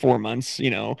 3-4 months,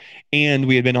 and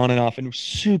we had been on and off and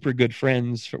super good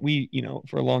friends for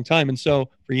a long time. And so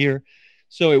for a year.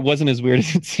 So it wasn't as weird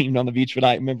as it seemed on the beach, but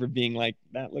I remember being like,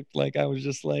 that looked like I was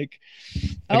just like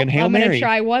a Hail Mary. I'm going to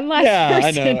try one last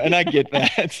person. I know. And I get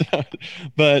that. So,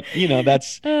 but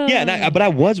that's, but I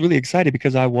was really excited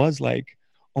because I was like,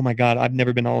 oh my God, I've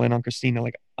never been all in on Christina.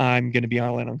 Like I'm going to be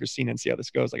all in on Christina and see how this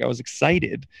goes. Like I was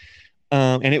excited.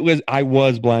 And I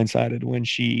was blindsided when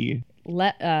she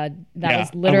was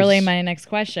literally my next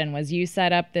question was you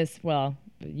set up this, well,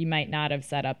 you might not have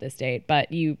set up this date,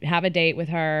 but you have a date with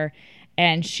her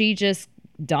and she just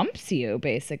dumps you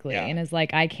basically and is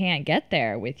like, I can't get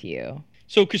there with you.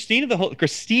 So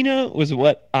Christina was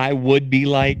what I would be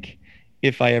like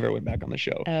if I ever went back on the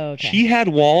show. Oh, okay. She had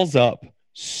walls up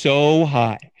so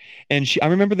high. And I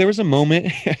remember there was a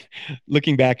moment,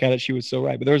 looking back at it, she was so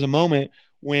right. But there was a moment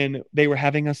when they were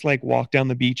having us like walk down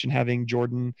the beach and having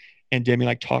Jordan and Demi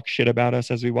like talk shit about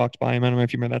us as we walked by him. I don't know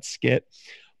if you remember that skit,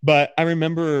 but I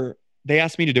remember they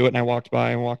asked me to do it and I walked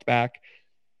by and walked back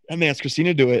and they asked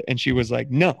Christina to do it. And she was like,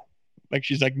 no, like,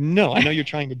 she's like, no, I know you're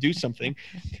trying to do something.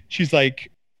 She's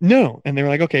like, no. And they were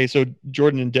like, okay. So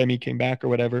Jordan and Demi came back or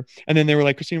whatever. And then they were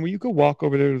like, Christina, will you go walk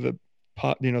over there to the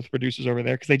the producers over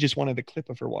there, because they just wanted the clip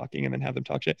of her walking and then have them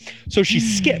talk shit. So she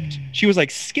skipped. She was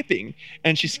like skipping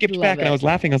and she skipped back and I was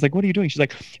laughing. I was like, what are you doing? She's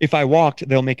like, if I walked,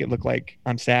 they'll make it look like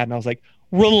I'm sad. And I was like,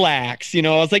 relax. I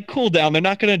was like, cool down. They're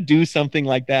not going to do something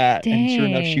like that. Dang. And sure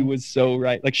enough, she was so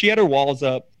right. Like she had her walls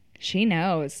up. She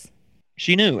knows.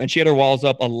 She knew, and she had her walls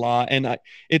up a lot. And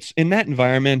it's in that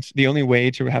environment, the only way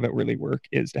to have it really work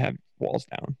is to have walls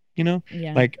down,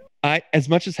 Yeah. Like as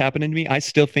much as happened to me, I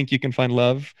still think you can find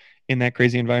love in that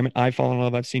crazy environment. I fall in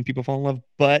love. I've seen people fall in love,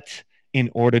 but in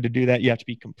order to do that, you have to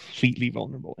be completely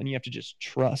vulnerable and you have to just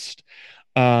trust.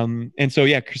 And so,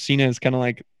 yeah, Christina is kind of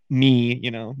like me,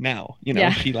 now,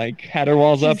 she like had her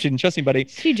walls up. She didn't trust anybody.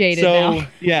 She jaded now.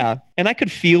 Yeah. And I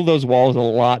could feel those walls a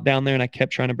lot down there and I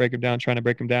kept trying to break them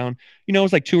down. It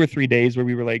was like 2 or 3 days where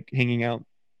we were like hanging out,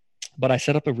 but I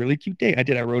set up a really cute date.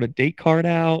 I wrote a date card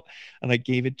out and I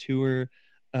gave it to her.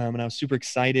 And I was super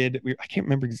excited. I can't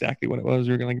remember exactly what it was.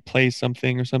 We were going to play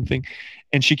something or something.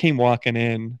 And she came walking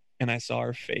in and I saw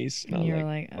her face. And I was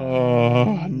like,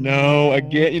 oh, no,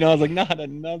 again. I was like, not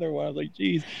another one. I was like,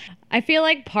 geez. I feel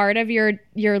like part of your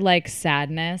like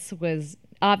sadness was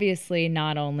obviously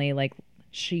not only like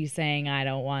she saying, I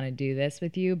don't want to do this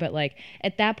with you, but like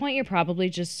at that point, you're probably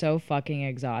just so fucking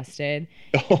exhausted.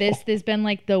 Oh. This has been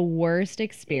like the worst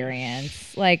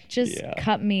experience. Like just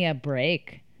cut me a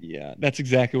break. Yeah, that's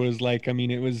exactly what it was like. I mean,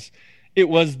 it was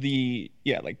the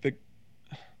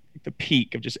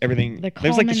peak of just everything. It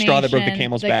was like the straw that broke the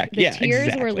camel's back. The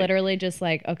tears were literally just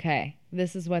like, okay,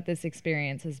 this is what this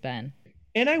experience has been.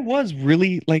 And I was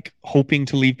really like hoping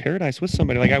to leave Paradise with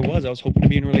somebody. Like I was hoping to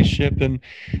be in a relationship. And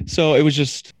so it was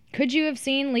just. Could you have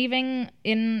seen leaving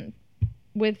in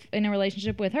a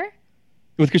relationship with her?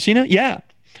 With Christina? Yeah.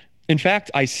 In fact,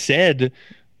 I said,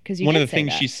 one of the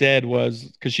things she said was,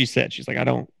 because she's like, I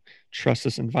don't trust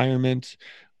this environment.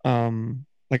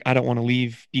 Like I don't want to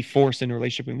be forced in a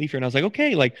relationship and leave here. And I was like,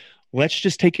 okay, like let's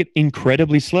just take it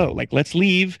incredibly slow. Like let's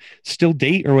leave, still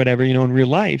date or whatever, in real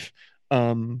life.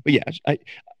 But yeah,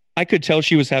 I could tell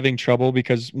she was having trouble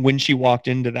because when she walked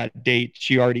into that date,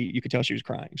 you could tell she was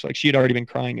crying. So like she had already been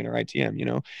crying in her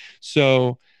ITM,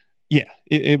 So yeah,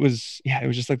 it was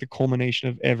just like the culmination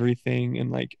of everything. And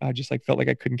like, I just like felt like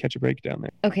I couldn't catch a break down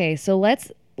there. Okay. So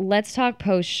let's talk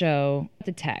post-show,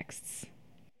 the texts.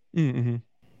 Mm-hmm.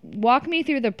 Walk me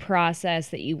through the process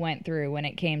that you went through when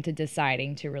it came to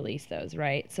deciding to release those,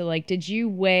 right? So like, did you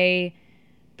weigh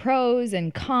pros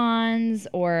and cons,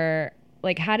 or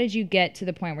like, how did you get to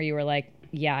the point where you were like,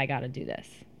 yeah, I got to do this?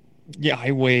 Yeah,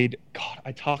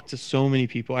 I talked to so many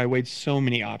people. I weighed so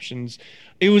many options.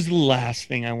 It was the last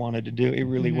thing I wanted to do. It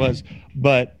really was.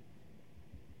 But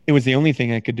it was the only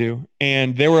thing I could do.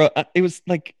 And it was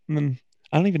like,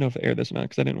 I don't even know if they aired this or not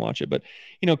because I didn't watch it. But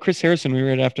Chris Harrison, we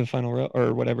were after the final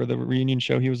or whatever the reunion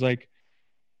show. He was like,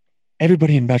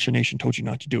 everybody in Bachelor Nation told you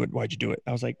not to do it. Why'd you do it?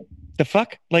 I was like, the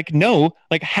fuck? Like, no.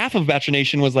 Like half of Bachelor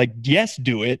Nation was like, yes,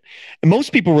 do it. And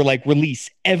most people were like, release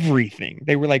everything.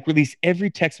 They were like, release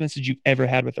every text message you've ever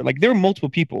had with her. Like there were multiple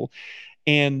people,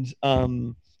 and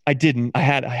I didn't. I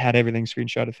had everything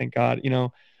screenshotted. Thank God.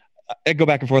 I go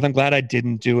back and forth. I'm glad I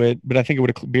didn't do it, but I think it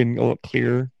would have been a little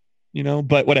clearer.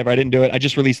 But whatever. I didn't do it. I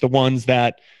just released the ones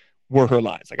that were her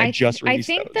lies. Like I just released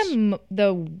I think those.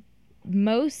 the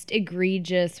most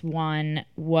egregious one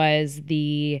was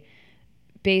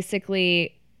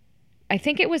basically, I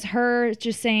think it was her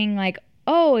just saying like,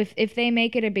 oh, if they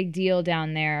make it a big deal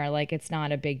down there, like it's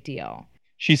not a big deal.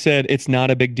 She said, it's not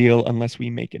a big deal unless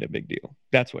we make it a big deal.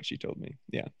 That's what she told me.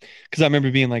 Yeah. Because I remember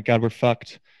being like, God, we're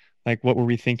fucked. Like, what were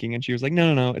we thinking? And she was like,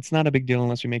 no, it's not a big deal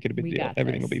unless we make it a big deal.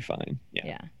 Everything will be fine.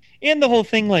 Yeah. And the whole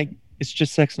thing, like, it's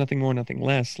just sex, nothing more, nothing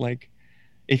less. Like,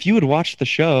 if you had watched the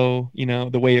show,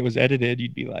 the way it was edited,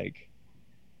 you'd be like,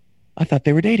 I thought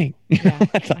they were dating. Yeah.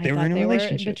 I thought they were in a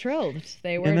relationship. Were betrothed.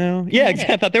 They were. Yeah,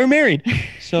 exactly. I thought they were married.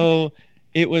 So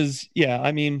it was,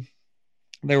 I mean,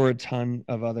 there were a ton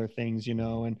of other things,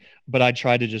 but I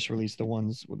tried to just release the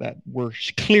ones that were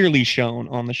clearly shown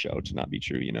on the show to not be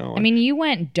true, I mean, you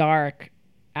went dark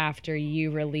after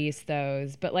you released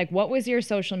those, but like, what was your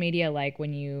social media like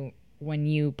when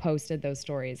you posted those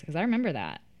stories? Because I remember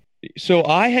that. So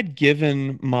I had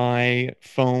given my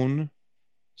phone.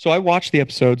 So I watched the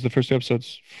first two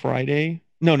episodes Saturday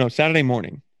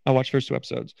morning. I watched the first two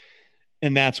episodes.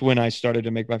 And that's when I started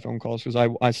to make my phone calls because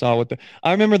I saw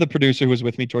I remember the producer who was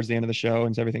with me towards the end of the show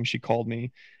and everything. She called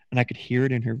me and I could hear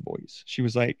it in her voice. She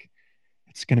was like,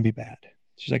 it's going to be bad.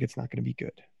 She's like, it's not going to be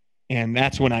good. And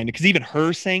that's when because even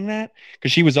her saying that,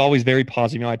 because she was always very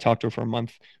positive. I talked to her for a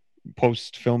month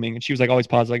post filming and she was like always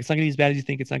positive. Like, it's not going to be as bad as you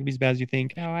think. It's not going to be as bad as you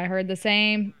think. Oh, I heard the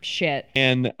same shit.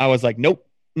 And I was like, nope.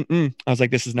 I was like,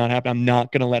 this is not happening. I'm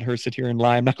not going to let her sit here and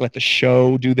lie. I'm not going to let the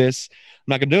show do this.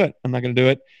 I'm not going to do it. I'm not going to do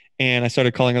it. And I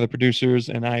started calling other producers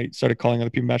and I started calling other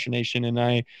people in Bachelor Nation. And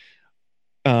I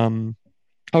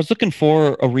was looking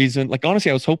for a reason. Like,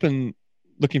 honestly, I was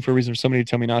looking for a reason for somebody to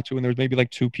tell me not to. And there was maybe like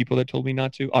two people that told me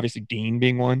not to, obviously Dean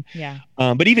being one. Yeah.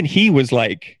 But even he was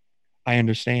like, I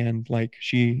understand. Like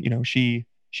she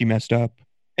messed up.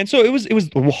 And so it was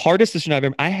the hardest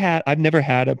decision I've never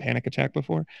had a panic attack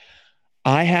before.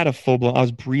 I had a full blown, I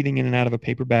was breathing in and out of a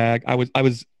paper bag. I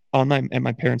was at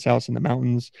my parents' house in the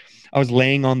mountains. I was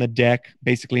laying on the deck,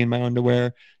 basically in my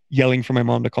underwear, yelling for my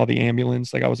mom to call the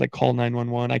ambulance. Like I was like, call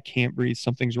 911. I can't breathe.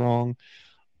 Something's wrong.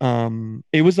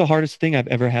 It was the hardest thing I've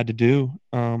ever had to do.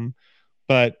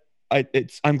 But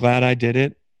I'm glad I did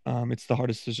it. It's the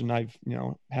hardest decision I've,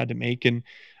 had to make. And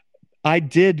I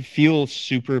did feel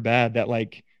super bad that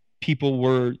like people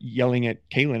were yelling at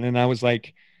Kaylin and I was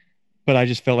like, but I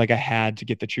just felt like I had to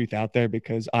get the truth out there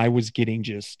because I was getting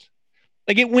just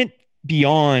like, it went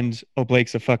beyond, oh,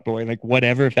 Blake's a fuckboy, like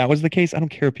whatever. If that was the case, I don't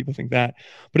care if people think that,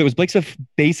 but it was Blake's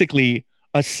basically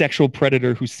a sexual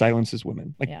predator who silences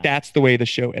women. Like that's the way the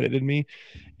show edited me.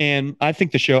 And I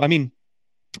think the show, I mean,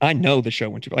 I know the show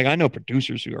went too, like, I know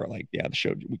producers who are like, yeah, the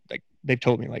show, like they've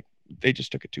told me like, they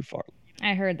just took it too far.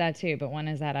 I heard that too, but when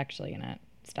is that actually going to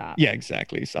stop? Yeah,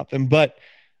 exactly. Stop them. But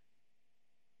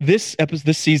this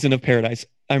season of Paradise,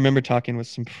 I remember talking with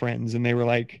some friends and they were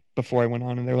like, before I went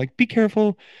on, and they were like, be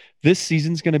careful. This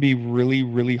season's going to be really,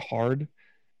 really hard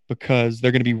because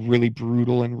they're going to be really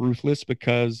brutal and ruthless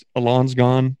because Alon's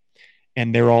gone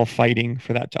and they're all fighting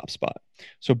for that top spot.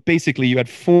 So basically you had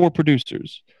 4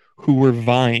 producers who were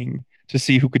vying to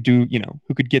see who could do,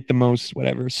 who could get the most,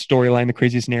 whatever storyline, the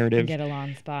craziest narrative, get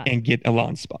Alon's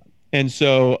spot. And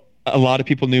so a lot of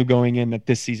people knew going in that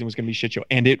this season was going to be a shit show,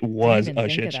 and it was a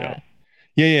shit show.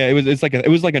 Yeah, it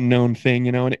was like a known thing,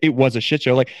 and it was a shit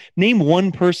show. Like, name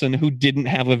one person who didn't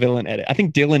have a villain edit. I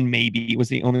think Dylan maybe was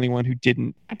the only one who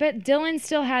didn't. I bet Dylan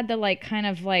still had the like kind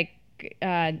of like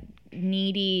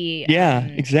needy. Yeah,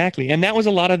 exactly, and that was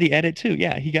a lot of the edit too.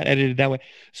 Yeah, he got edited that way.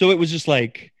 So it was just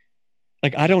like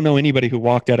I don't know anybody who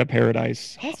walked out of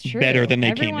Paradise better than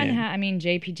they came in. I mean,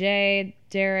 JPJ,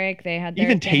 Derek, they had their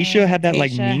even thing. Tayshia had that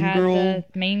like the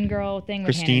main girl thing.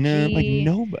 Christina, with like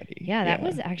nobody. Yeah, that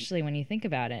was actually, when you think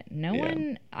about it, no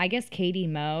one. I guess Katie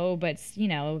Mo, but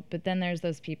but then there's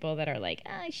those people that are like,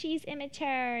 oh, she's immature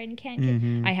and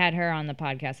can't. I had her on the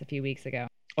podcast a few weeks ago.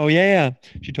 Oh yeah,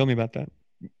 she told me about that.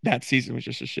 That season was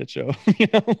just a shit show.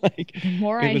 Like, the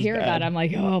more I hear about it, I'm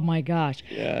like, oh my gosh.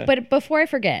 Yeah. But before I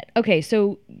forget, okay,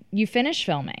 so you finish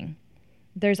filming.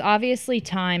 There's obviously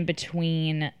time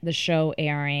between the show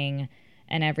airing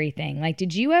and everything. Like,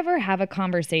 did you ever have a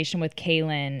conversation with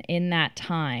Kaylin in that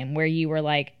time where you were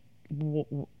like,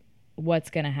 what's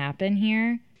going to happen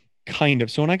here? Kind of.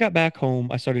 So when I got back home,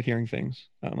 I started hearing things.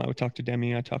 I would talk to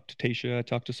Demi, I talked to Tayshia, I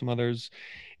talked to some others.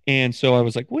 And so I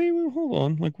was like, wait, hold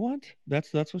on. Like, what?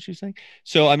 That's what she's saying.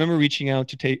 So I remember reaching out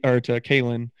to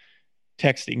Kaylin,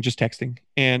 just texting.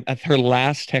 And at her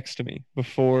last text to me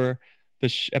before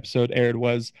the episode aired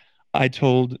was, I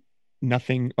told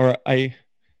nothing, or I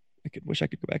wish I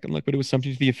could go back and look, but it was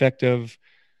something to the effect of,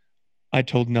 I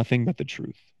told nothing but the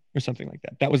truth, or something like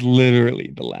that. That was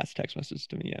literally the last text message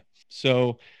to me. Yeah.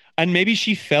 So, and maybe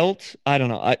she felt, I don't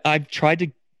know. I've tried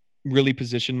to really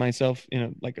position myself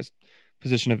in a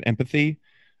position of empathy.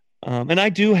 And I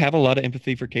do have a lot of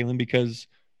empathy for Kaylin because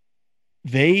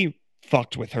they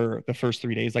fucked with her the first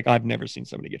 3 days. Like, I've never seen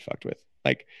somebody get fucked with.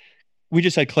 Like, we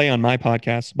just had Clay on my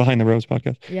podcast, Behind the Rose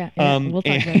podcast. Yeah, we'll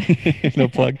talk about it. No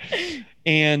plug.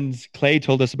 And Clay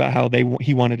told us about how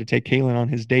he wanted to take Kaylin on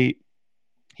his date.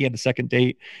 He had the second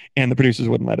date, and the producers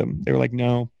wouldn't let him. They were like,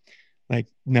 no,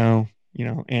 you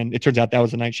know. And it turns out that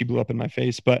was the night she blew up in my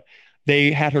face. But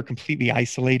they had her completely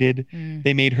isolated.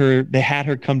 They had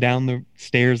her come down the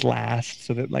stairs last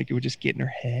so that like it would just get in her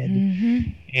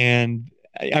head. And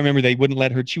I remember they wouldn't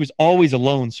let her. She was always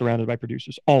alone, surrounded by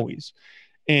producers, always.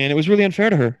 And it was really unfair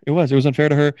to her. It was unfair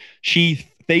to her.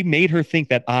 They made her think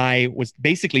that I was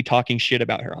basically talking shit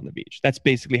about her on the beach. That's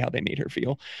basically how they made her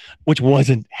feel, which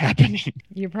wasn't happening.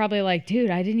 You're probably like, dude,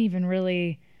 I didn't even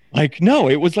really. Like, no,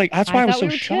 it was like, that's why I was so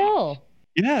shocked. Chill.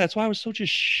 Yeah, that's why I was so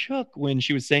just shook when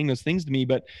she was saying those things to me.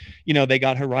 But, you know, they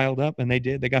got her riled up, and they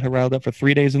did. They got her riled up for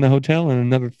 3 days in the hotel and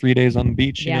another 3 days on the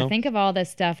beach. Yeah, you know? Think of all the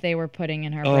stuff they were putting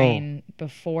in her brain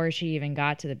before she even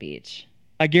got to the beach.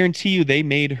 I guarantee you they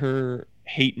made her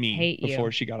hate me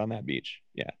before she got on that beach.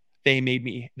 Yeah, they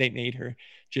made her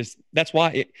just, that's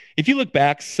why, if you look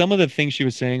back, some of the things she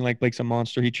was saying, like Blake's a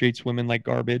monster, he treats women like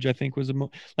garbage, I think was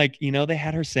like, you know, they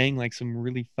had her saying like some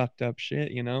really fucked up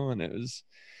shit, you know, and it was,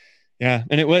 yeah.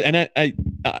 And it was, and I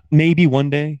maybe one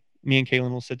day me and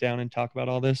Kaylin will sit down and talk about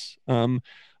all this.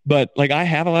 But like, I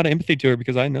have a lot of empathy to her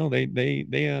because I know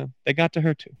they got to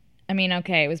her too. I mean,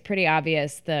 okay, it was pretty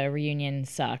obvious the reunion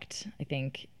sucked, I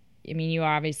think. I mean, you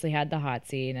obviously had the hot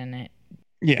seat and it.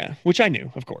 Yeah, which I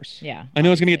knew, of course. Yeah. I knew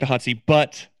I was going to get the hot seat,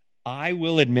 but I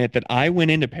will admit that I went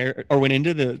into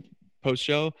the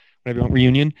post-show, whatever you want,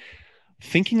 reunion,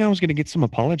 thinking I was going to get some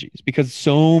apologies because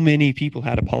so many people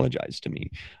had apologized to me.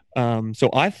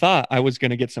 So I thought I was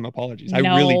going to get some apologies. I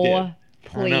really did.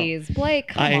 Please, Blake,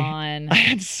 come on. I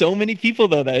had so many people,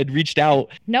 though, that had reached out.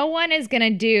 No one is going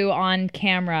to do on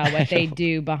camera what they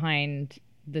do behind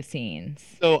the scenes.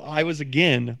 So I was,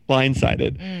 again,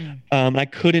 blindsided. I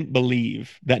couldn't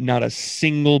believe that not a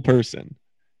single person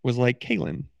was like,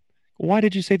 Kaylin, why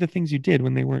did you say the things you did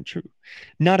when they weren't true?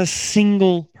 Not a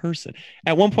single person.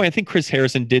 At one point, I think Chris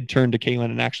Harrison did turn to Kaylin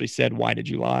and actually said, why did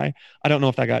you lie? I don't know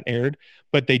if that got aired,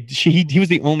 but he was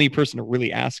the only person to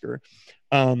really ask her.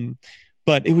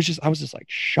 But it was just, I was just like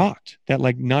shocked that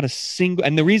like not a single,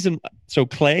 and the reason, so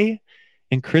Clay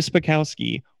and Chris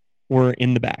Bukowski were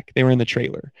in the back. They were in the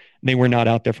trailer. They were not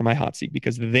out there for my hot seat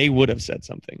because they would have said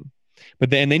something. But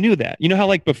then they knew that. You know how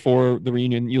like before the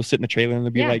reunion, you'll sit in the trailer and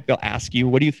they'll be like, they'll ask you,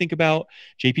 what do you think about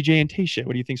JPJ and Tayshia?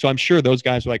 What do you think? So I'm sure those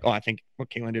guys were like, oh, I think what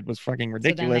Kaylin did was fucking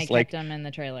ridiculous. So then they kept him in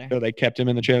the trailer. So they kept him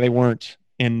in the trailer. They weren't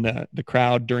in the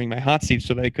crowd during my hot seat,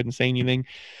 so they couldn't say anything.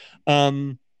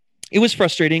 It was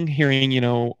frustrating hearing, you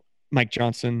know, Mike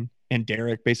Johnson and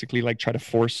Derek basically like try to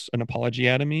force an apology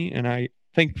out of me. And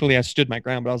thankfully I stood my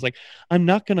ground, but I was like, I'm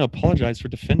not going to apologize for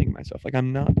defending myself. Like,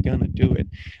 I'm not going to do it.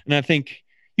 And I think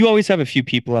you always have a few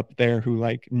people up there who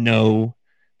like know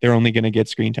they're only going to get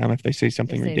screen time if they say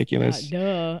something ridiculous.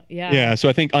 Yeah. So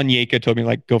I think Onyeka told me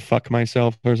like, go fuck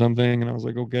myself or something. And I was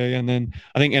like, okay. And then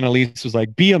I think Annalise was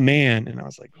like, be a man. And I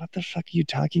was like, what the fuck are you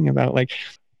talking about? Like,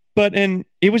 and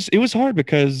it was hard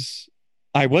because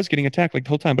I was getting attacked like the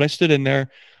whole time, but I stood in there,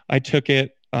 I took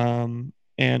it. And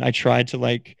I tried to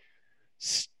like,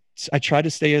 I tried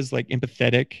to stay as like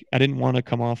empathetic. I didn't want to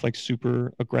come off like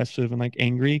super aggressive and like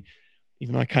angry,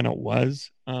 even though I kind of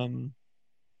was.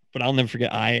 But I'll never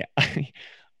forget. I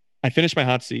finished my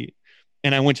hot seat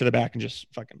and I went to the back and just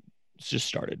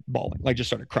started bawling, like just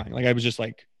started crying. Like I was just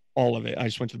like all of it. I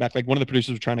just went to the back. Like one of the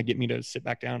producers was trying to get me to sit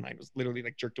back down. I was literally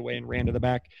like jerked away and ran to the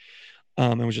back.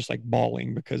 And was just like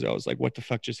bawling because I was like, what the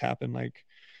fuck just happened? Like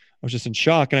I was just in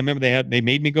shock. And I remember they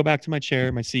made me go back to my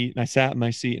chair, my seat, and I sat in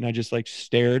my seat and I just like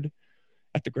stared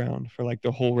at the ground for like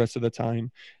the whole rest of the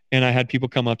time. And I had people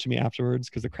come up to me afterwards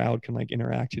because the crowd can like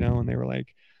interact, you know, and they were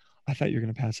like, I thought you were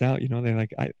going to pass out. You know, they're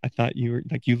like, I thought you were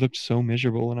like, you looked so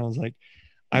miserable. And I was like,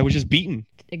 I was just beaten.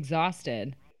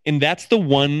 Exhausted. And that's the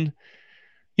one,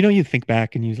 you think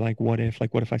back and you're like, what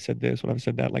if I said this? What if I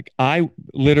said that? Like I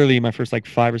literally, my first like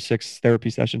 5 or 6 therapy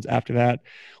sessions after that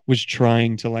was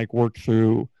trying to like work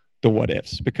through the what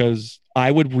ifs, because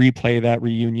I would replay that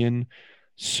reunion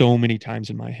so many times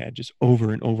in my head, just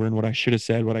over and over, and what I should have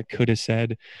said, what I could have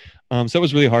said. So it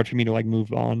was really hard for me to like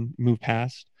move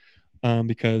past,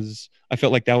 because I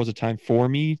felt like that was a time for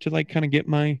me to like kind of get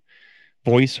my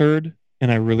voice heard.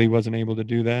 And I really wasn't able to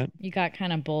do that. You got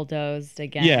kind of bulldozed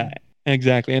again. Yeah,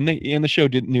 exactly. And the show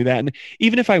didn't do that. And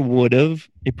even if I would have,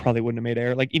 it probably wouldn't have made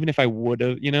air. Like even if I would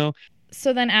have,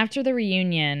 So then after the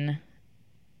reunion,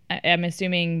 I'm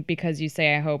assuming because you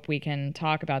say, I hope we can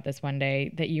talk about this one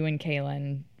day, that you and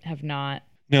Kaylin have not.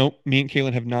 No, me and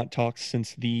Kaylin have not talked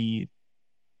since the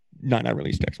not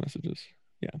released text messages.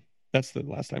 Yeah, that's the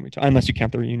last time we talked, unless you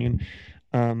count the reunion.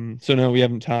 So no, we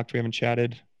haven't talked. We haven't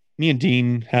chatted. Me and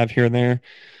Dean have here and there.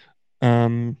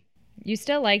 You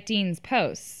still like Dean's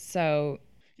posts, so.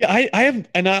 Yeah, I have,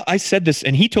 and I said this,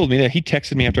 and he told me that. He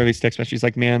texted me after I released text message. He's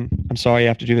like, man, I'm sorry I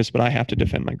have to do this, but I have to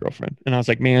defend my girlfriend. And I was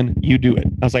like, man, you do it.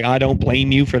 I was like, I don't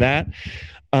blame you for that.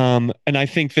 And I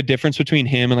think the difference between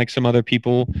him and like some other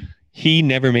people, he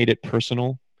never made it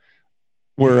personal.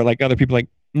 Where like other people like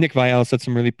Nick Viall said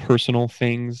some really personal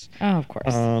things. Oh, of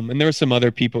course. And there were some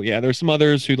other people. Yeah, there were some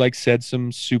others who like said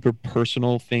some super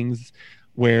personal things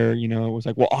where, it was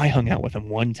like, well, I hung out with him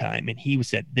one time and he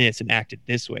said this and acted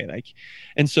this way. Like,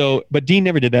 and so, but Dean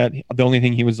never did that. The only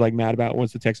thing he was like mad about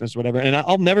was the text message or whatever. And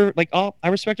I'll never like, I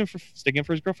respect him for sticking up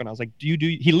for his girlfriend. I was like,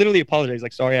 he literally apologized.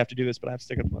 Like, sorry, I have to do this, but I have to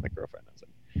stick up for my girlfriend. I was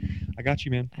like, I got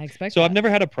you, man. I expect so that. I've never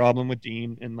had a problem with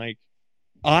Dean. And like,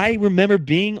 I remember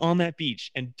being on that beach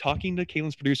and talking to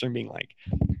Kaylin's producer and being like,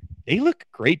 they look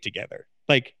great together.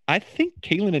 Like, I think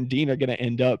Kaylin and Dean are going to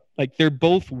end up like, they're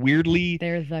both weirdly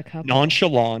They're the couple.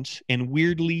 nonchalant and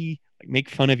weirdly like make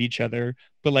fun of each other.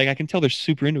 But like, I can tell they're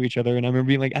super into each other. And I remember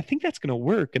being like, I think that's going to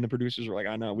work. And the producers were like,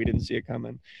 I know, we didn't see it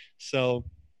coming. So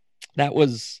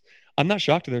I'm not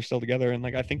shocked that they're still together. And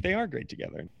like, I think they are great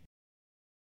together.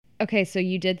 Okay. So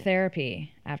you did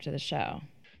therapy after the show.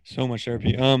 So much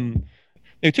therapy.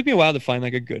 It took me a while to find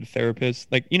like a good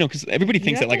therapist, like, because everybody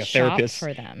thinks that like a therapist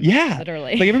for them. Yeah,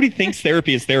 literally. Like everybody thinks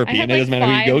therapy is therapy, and it doesn't matter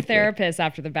who you go to. I had 5 therapists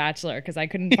after The Bachelor because I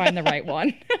couldn't find the right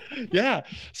one. Yeah,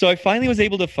 so I finally was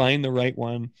able to find the right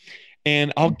one,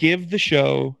 and I'll give the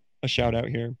show a shout out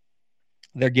here.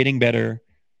 They're getting better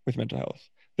with mental health.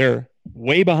 They're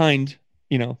way behind.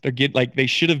 They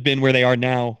should have been where they are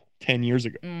now 10 years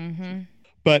ago,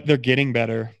 but they're getting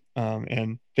better.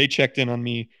 And they checked in on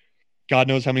me. God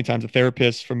knows how many times. A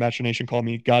therapist from Bachelor Nation called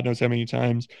me. God knows how many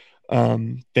times.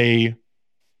 They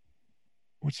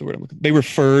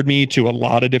referred me to a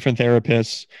lot of different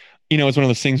therapists. It's one of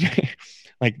those things where,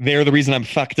 like, they're the reason I'm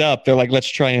fucked up. They're like, let's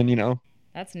try and,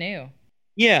 That's new.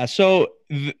 Yeah. So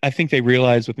I think they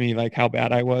realized with me, like, how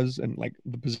bad I was and like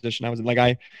the position I was in. Like,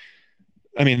 I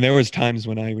mean, there was times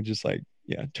when I would just like,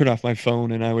 turn off my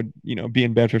phone and I would, be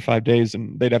in bed for 5 days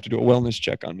and they'd have to do a wellness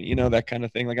check on me, that kind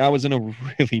of thing. Like I was in a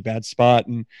really bad spot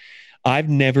and I've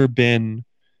never been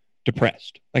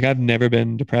depressed. Like I've never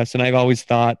been depressed. And I've always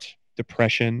thought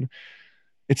depression,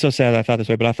 it's so sad I thought this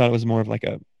way, but I thought it was more of like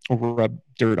a rub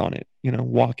dirt on it,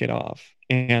 walk it off.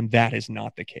 And that is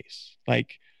not the case.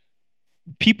 Like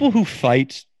people who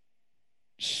fight,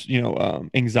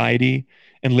 anxiety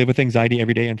and live with anxiety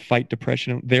every day and fight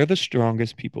depression, they're the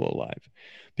strongest people alive,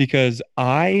 because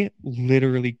I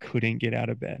literally couldn't get out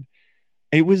of bed.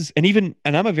 And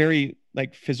I'm a very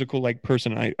like physical like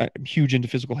person. I'm huge into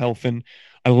physical health and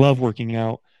I love working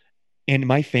out. And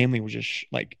my family was just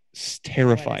like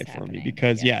terrified for me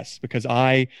because because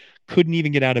I couldn't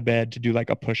even get out of bed to do like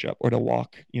a push-up or to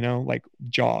walk, like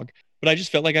jog. But I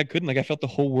just felt like I couldn't. Like I felt the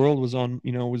whole world was on,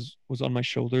 was on my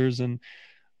shoulders, and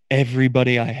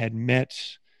everybody I had met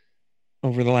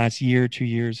over the last year, 2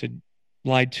 years had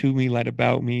lied to me, lied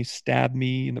about me, stabbed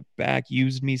me in the back,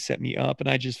 used me, set me up. And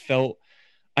I just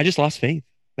lost faith.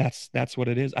 That's what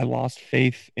it is. I lost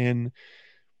faith in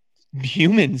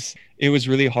humans. It was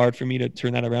really hard for me to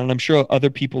turn that around. And I'm sure other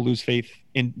people lose faith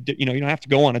in, you don't have to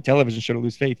go on a television show to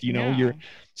lose faith. Your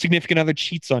significant other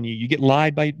cheats on you. You get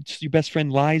lied by, your best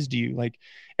friend lies to you. Like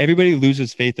everybody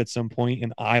loses faith at some point,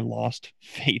 and I lost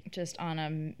faith. Just on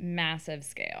a massive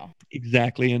scale.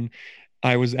 Exactly. And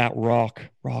I was at rock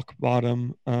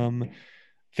bottom.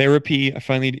 Therapy, I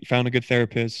finally found a good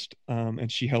therapist,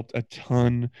 and she helped a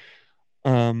ton.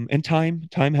 And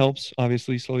time helps,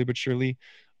 obviously, slowly but surely.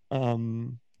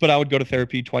 But I would go to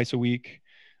therapy twice a week.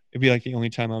 It'd be like the only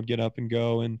time I would get up and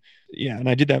go. And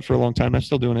I did that for a long time. I'm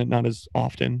still doing it, not as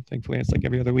often. Thankfully, it's like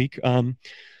every other week.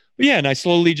 But yeah, and I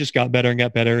slowly just got better and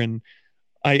got better. And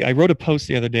I wrote a post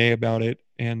the other day about it,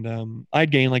 and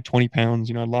I'd gained like 20 pounds.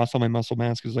 You know, I lost all my muscle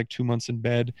mass because like 2 months in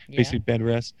bed, basically bed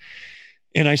rest.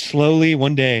 And I slowly,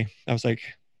 one day, I was like,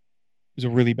 it was a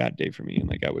really bad day for me. And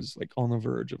like, I was like on the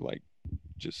verge of like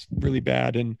just really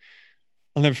bad. And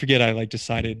I'll never forget, I like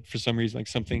decided for some reason, like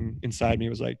something inside me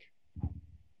was like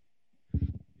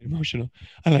emotional.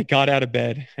 I like got out of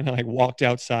bed and I like walked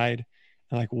outside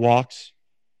and like walked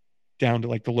down to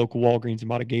like the local Walgreens and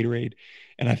bought a Gatorade.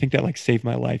 And I think that like saved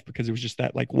my life because it was just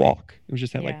that like walk. It was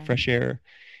just that like fresh air,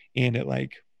 and it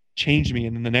like changed me.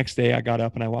 And then the next day I got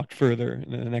up and I walked further.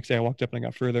 And then the next day I walked up and I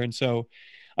got further. And so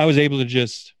I was able to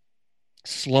just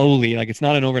slowly, like it's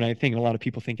not an overnight thing. And a lot of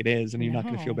people think it is, and you're not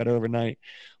going to feel better overnight.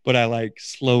 But I like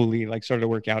slowly like started to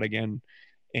work out again,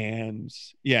 and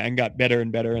and got better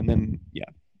and better. And then,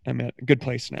 I'm at a good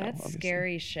place now. That's obviously.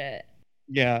 Scary shit.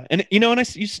 Yeah. And you know, and I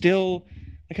still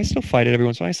fight it every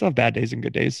once in a while. I still have bad days and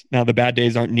good days. Now the bad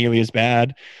days aren't nearly as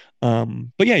bad.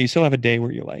 But yeah, you still have a day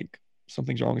where you're like,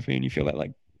 something's wrong with me, and you feel that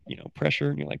like, you know, pressure,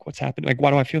 and you're like, what's happening? Like,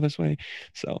 why do I feel this way?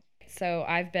 So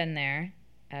I've been there,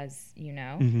 as you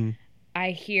know. mm-hmm.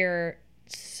 I hear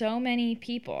so many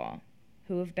people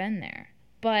who have been there.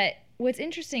 But what's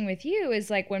interesting with you is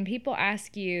like when people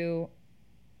ask you,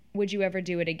 would you ever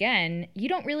do it again? You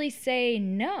don't really say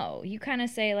no. You kind of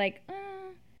say like,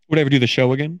 would I ever do the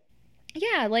show again?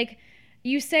 Yeah, like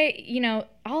you say, you know,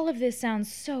 all of this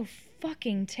sounds so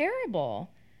fucking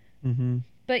terrible. Mm-hmm.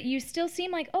 But you still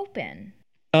seem like open.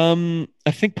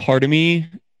 I think part of me,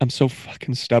 I'm so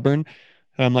fucking stubborn.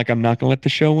 I'm like, I'm not gonna let the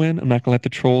show win. I'm not gonna let the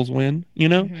trolls win. You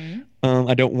know,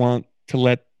 I don't want to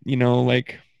let, you know,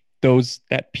 like those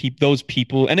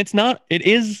people. And it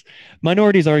is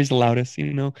minorities are always the loudest.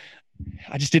 You know,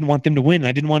 I just didn't want them to win.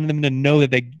 I didn't want them to know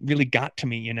that they really got to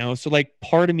me. You know, so like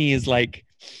part of me is like,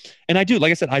 and I do,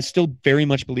 like I said, I still very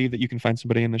much believe that you can find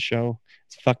somebody in the show.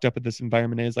 It's fucked up what this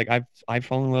environment is. Like I've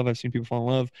fallen in love. I've seen people fall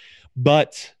in love,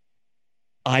 but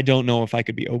I don't know if I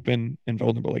could be open and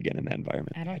vulnerable again in that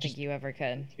environment. I don't think you ever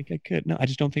could. I think I could. No, I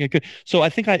just don't think I could. So I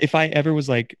think if I ever was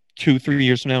like 2-3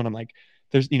 years from now and I'm like,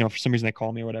 there's, you know, for some reason they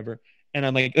call me or whatever, and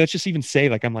I'm like, let's just even say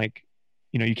like, I'm like,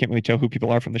 you know, you can't really tell who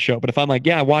people are from the show. But if I'm like,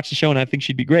 yeah, I watched the show and I think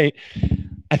she'd be great,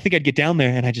 I think I'd get down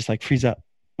there and I just like freeze up.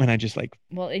 When I just like,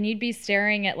 well, and you'd be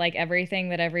staring at like everything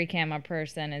that every camera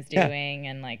person is doing,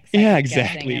 and like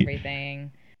exactly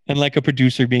everything, and like a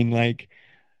producer being like,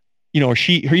 you know, or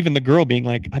even the girl being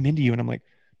like, I'm into you, and I'm like,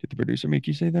 did the producer make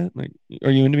you say that? Like, are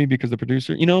you into me because the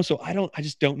producer, you know? So I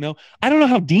just don't know. I don't know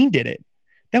how Dean did it.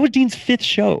 That was Dean's 5th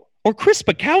show, or Chris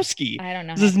Bukowski. I don't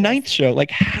know. This is his 9th show. Like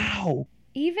how?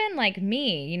 Even like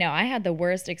me, you know, I had the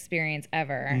worst experience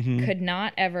ever. Could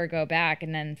not ever go back.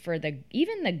 And then for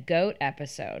even the GOAT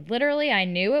episode, literally I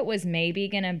knew it was maybe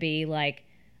going to be like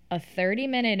a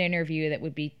 30-minute interview that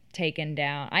would be taken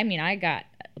down. I mean, I got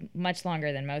much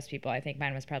longer than most people. I think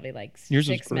mine was probably like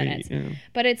 6 minutes. Yeah.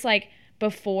 But it's like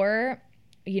before,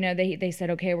 you know, they said,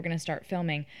 okay, we're going to start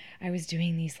filming. I was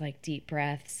doing these like deep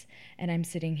breaths, and I'm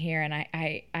sitting here, and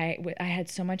I had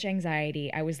so much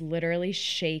anxiety. I was literally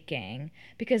shaking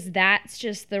because that's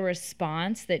just the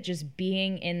response that just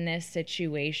being in this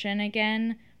situation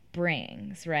again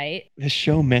brings, right? This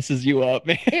show messes you up,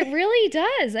 man. It really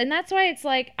does. And that's why it's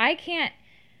like, I can't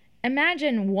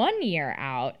imagine 1 year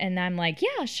out and I'm like,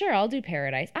 yeah, sure, I'll do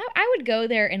Paradise. I would go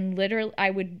there and literally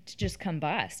I would just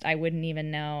combust. I wouldn't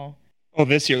even know. Oh,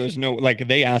 this year there's no, like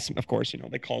they asked, of course, you know,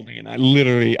 they called me and I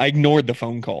ignored the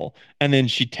phone call. And then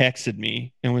she texted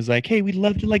me and was like, hey, we'd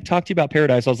love to like talk to you about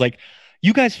Paradise. I was like,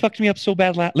 you guys fucked me up so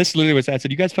bad. This literally was, I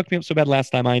said, you guys fucked me up so bad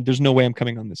last time. There's no way I'm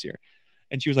coming on this year.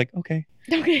 And she was like, okay,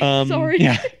 sorry.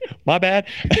 Yeah, my bad.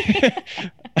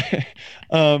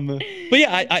 But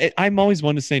yeah, I'm always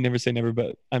one to say never,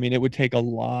 but I mean, it would take a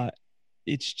lot.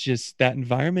 It's just that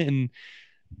environment. And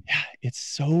yeah, it's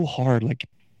so hard. Like,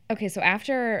 okay. So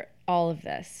after all of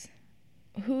this,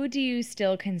 who do you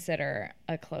still consider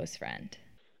a close friend?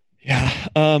 Yeah.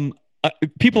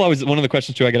 People always, one of the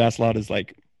questions too I get asked a lot is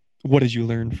like, what did you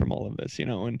learn from all of this? You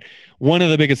know, and one of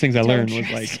the biggest things I learned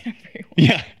was like,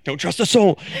 yeah, don't trust a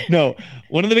soul. No,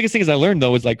 one of the biggest things I learned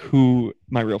though was like who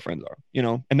my real friends are, you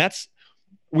know, and that's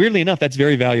weirdly enough, that's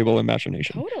very valuable in Bachelor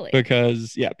Nation. Totally.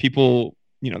 Because yeah, people,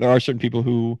 you know, there are certain people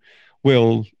who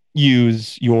will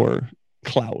use your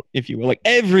clout, if you will. Like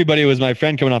everybody was my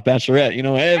friend coming off Bachelorette, you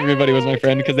know, everybody was my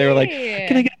friend because they were like,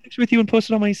 can I get a picture with you and post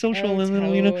it on my social? And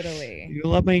then, you know, you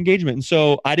love my engagement. And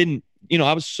so I didn't, you know,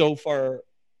 I was so far,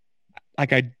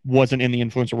 like I wasn't in the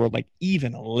influencer world, like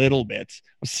even a little bit.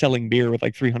 I was selling beer with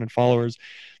like 300 followers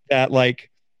that like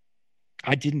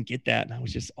I didn't get that. And I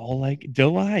was just all like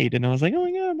delighted. And I was like, oh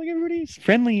my God, like everybody's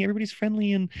friendly.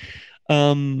 And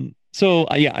so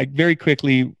yeah, I very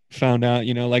quickly found out,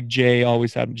 like Jay and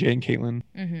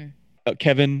Caitlin,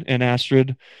 Kevin and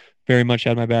Astrid very much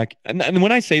had my back. And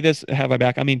when I say this, have my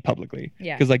back, I mean publicly.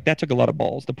 Yeah. Because like that took a lot of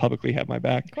balls to publicly have my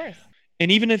back. Of course.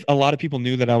 And even if a lot of people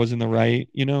knew that I was in the right,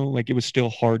 like it was still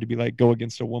hard to be like, go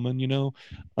against a woman,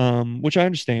 which I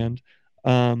understand.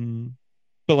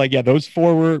 But like, yeah, those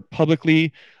four were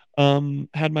publicly,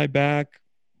 had my back.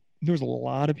 There was a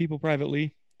lot of people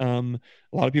privately, a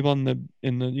lot of people on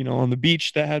the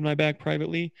beach that had my back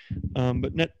privately,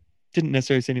 but didn't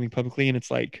necessarily say anything publicly. And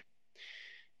it's like,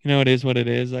 it is what it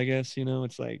is, I guess,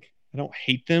 it's like, I don't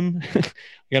hate them. Like,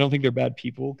 I don't think they're bad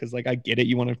people. Cause like, I get it.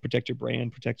 You want to protect your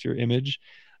brand, protect your image.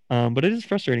 But it is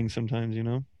frustrating sometimes,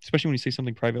 especially when you say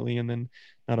something privately and then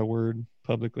not a word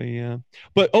publicly. Yeah.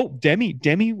 But,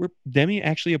 Demi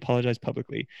actually apologized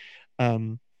publicly,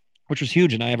 which was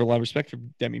huge. And I have a lot of respect for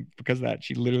Demi because of that.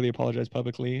 She literally apologized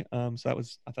publicly. So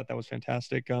I thought that was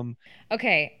fantastic.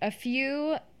 Okay. A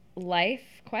few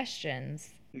life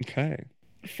questions. Okay.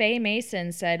 Faye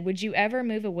Mason said, would you ever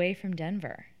move away from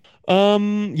Denver?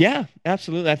 Yeah,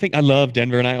 absolutely. I think I love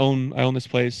Denver, and I own this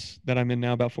place that I'm in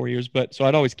now about 4 years, but so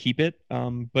I'd always keep it.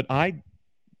 But I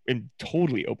am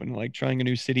totally open to like trying a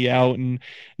new city out and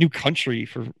new country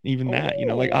for even that,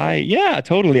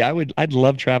 totally. I'd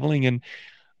love traveling, and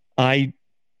I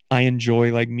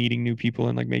enjoy like meeting new people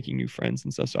and like making new friends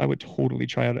and stuff. So I would totally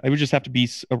try out. I would just have to be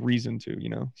a reason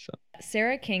to, so.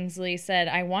 Sarah Kingsley said,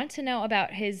 I want to know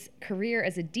about his career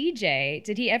as a DJ.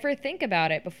 Did he ever think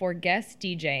about it before guest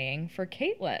DJing for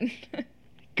Caitlin?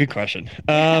 Good question.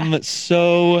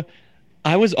 So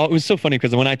it was so funny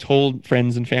because when I told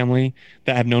friends and family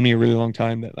that have known me a really long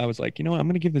time that I was like, I'm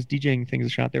going to give this DJing thing a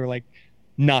shot, they were like,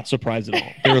 not surprised at all.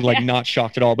 They were like not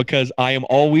shocked at all because I am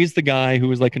always the guy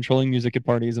who is like controlling music at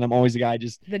parties, and I'm always the guy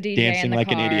just dancing like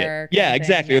an idiot. Yeah,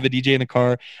 exactly. Or the DJ in the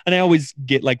car. And I always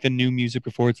get like the new music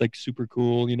before it's like super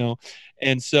cool,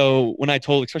 And so when I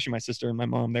told, especially my sister and my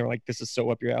mom, they were like, this is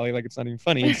so up your alley. Like, it's not even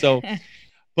funny. And so,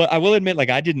 but I will admit, like,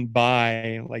 I didn't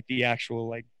buy like the actual,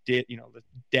 like, the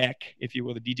deck, if you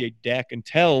will, the DJ deck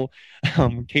until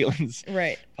Caitlin's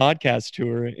podcast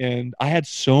tour. And I had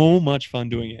so much fun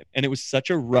doing it. And it was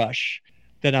such a rush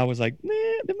that I was like,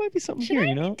 there might be something here,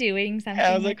 be doing something.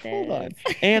 I was like, hold on.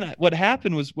 And what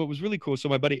happened was, what was really cool. So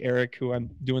my buddy Eric, who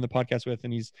I'm doing the podcast with,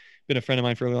 and he's been a friend of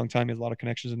mine for a really long time. He has a lot of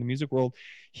connections in the music world.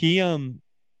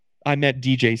 I met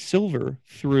DJ Silver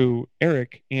through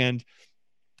Eric, and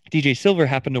DJ Silver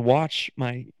happened to watch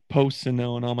my posts and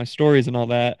all my stories and all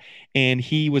that. And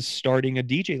he was starting a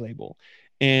DJ label,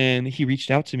 and he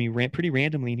reached out to me pretty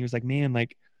randomly. And he was like, man,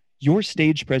 like your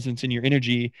stage presence and your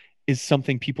energy is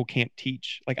something people can't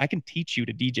teach. Like I can teach you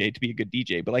to DJ, to be a good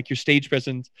DJ, but like your stage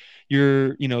presence,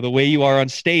 the way you are on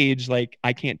stage, like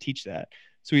I can't teach that.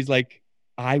 So he's like,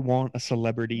 I want a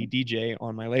celebrity DJ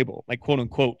on my label, like quote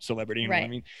unquote celebrity, you know what I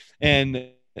mean? And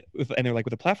they're like,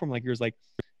 with a platform like yours, like,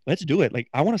 let's do it. Like,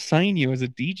 I want to sign you as a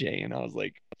DJ. And I was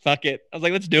like, fuck it. I was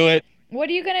like, let's do it. What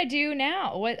are you going to do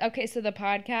now? Okay, so the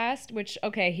podcast,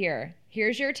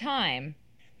 here's your time.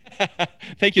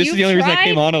 Thank you. This is the only reason I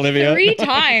came on, Olivia. 3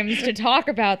 times to talk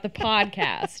about the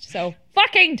podcast. So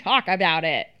fucking talk about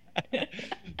it.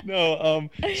 No.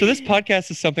 So this podcast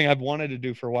is something I've wanted to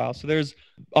do for a while. So there's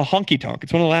a honky tonk.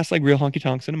 It's one of the last like real honky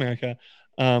tonks in America.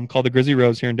 Called the Grizzly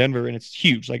Rose here in Denver, and it's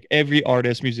huge. Like every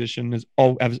artist, musician has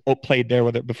played there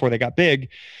with it before they got big.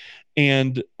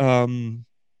 And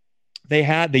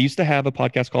they used to have a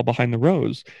podcast called Behind the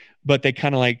Rose, but they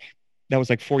kind of like, that was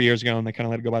like 4 years ago, and they kind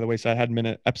of let it go by the wayside. Hadn't been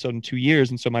an episode in 2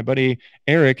 years. And so my buddy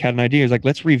Eric had an idea. He's like,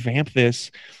 let's revamp this.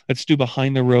 Let's do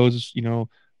Behind the Rose,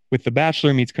 with The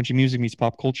Bachelor meets country music meets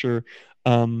pop culture.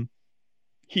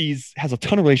 Has a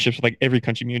ton of relationships with like every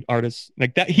country music artist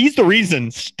like that. He's the reason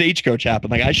Stagecoach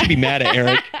happened. Like I should be mad at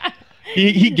Eric.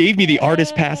 He gave me the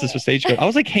artist passes for Stagecoach. I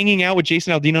was like hanging out with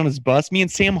Jason Aldean on his bus. Me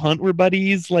and Sam Hunt were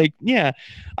buddies. Like, yeah,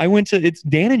 it's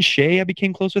Dan and Shay I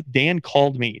became close with. Dan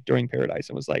called me during Paradise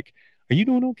and was like, are you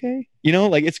doing okay?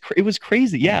 Like it was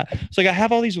crazy. Yeah. So like I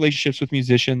have all these relationships with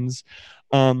musicians.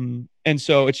 And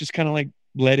so it's just kind of like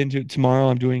led into tomorrow.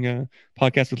 I'm doing a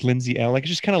podcast with Lindsay L. Like it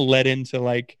just kind of led into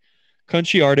like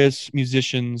country artists,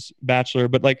 musicians, Bachelor,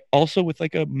 but like also with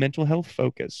like a mental health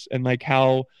focus and like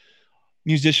how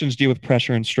musicians deal with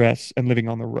pressure and stress and living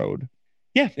on the road.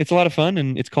 Yeah, it's a lot of fun,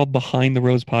 and it's called Behind the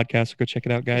Rose Podcast. So go check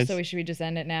it out, guys. So should we just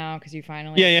end it now because you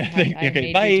finally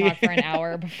okay, bye. You talk for an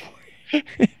hour before.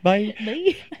 Bye.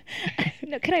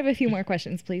 No, can I have a few more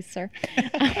questions, please, sir?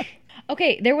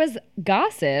 Okay, there was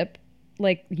gossip,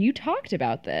 like you talked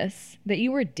about this, that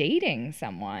you were dating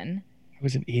someone. I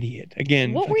was an idiot.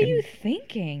 Again, What were fucking- you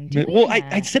thinking? Well, doing I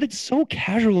that? said it so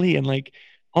casually, and like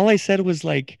all I said was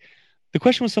like, the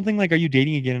question was something like, "Are you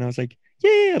dating again?" And I was like,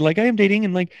 "Yeah, like I am dating,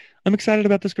 and like I'm excited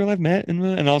about this girl I've met." And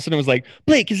all of a sudden it was like,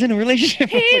 "Blake is in a relationship."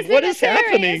 I was He's like, "What in a is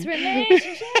happening?" serious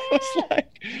relationship.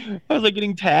 I was like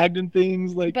getting tagged and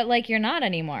things like. But like you're not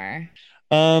anymore.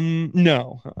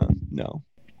 No, no.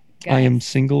 I am Guys,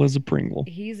 single as a Pringle.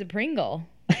 He's a Pringle.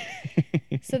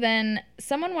 So then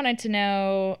someone wanted to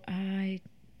know,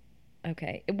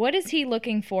 okay, what is he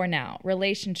looking for now,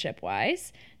 relationship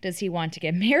wise? Does he want to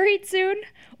get married soon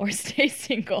or stay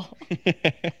single?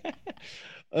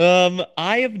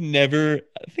 I have never,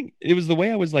 I think it was the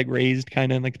way I was like raised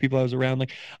kind of, and like the people I was around.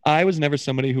 Like I was never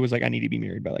somebody who was like, I need to be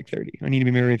married by like 30. I need to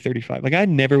be married at 35. Like I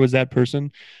never was that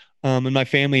person. And my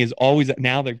family is always,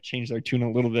 now they've changed their tune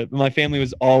a little bit, but my family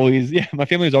was always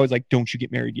like, don't you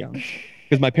get married young.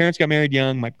 Because my parents got married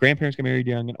young, my grandparents got married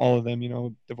young, and all of them,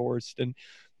 divorced, and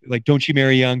like, don't you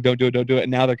marry young, don't do it.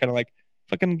 And now they're kind of like,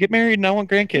 fucking get married and I want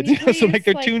grandkids. Can you So like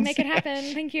their please, tunes make it happen.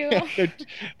 Thank you.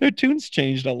 their tunes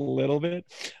changed a little bit.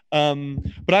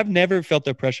 But I've never felt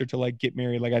the pressure to like get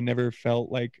married. Like I never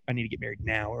felt like I need to get married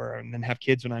now and then have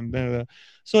kids when I'm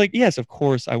so like, yes, of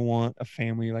course I want a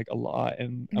family like a lot,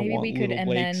 and Maybe I want we could little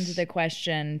amend Blakes. the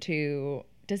question to,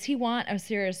 does he want a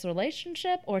serious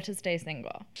relationship or to stay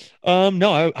single?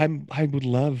 No, I would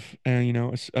love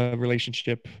a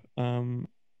relationship.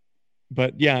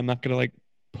 But yeah, I'm not gonna like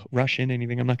rush in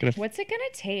anything. I'm not gonna. What's it gonna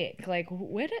take? Like,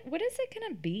 what is it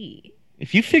gonna be?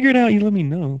 If you figure it out, you let me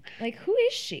know. Like, who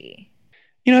is she?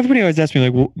 Everybody always asks me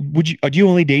like, well, do you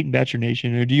only date in Bachelor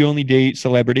Nation, or do you only date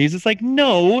celebrities? It's like,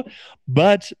 no,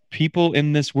 but people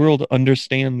in this world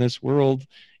understand this world,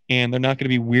 and they're not going to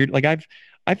be weird. Like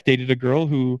I've dated a girl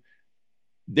who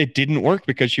it didn't work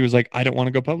because she was like, I don't want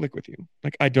to go public with you.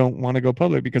 Like, I don't want to go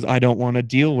public because I don't want to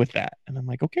deal with that. And I'm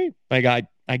like, okay, like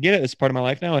I get it. It's part of my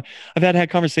life now. I've had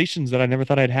conversations that I never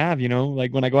thought I'd have,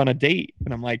 like when I go on a date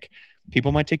and I'm like,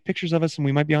 people might take pictures of us and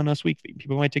we might be on Us Weekly.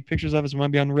 People might take pictures of us and we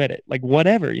might be on Reddit, like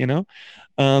whatever,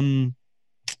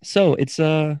 So it's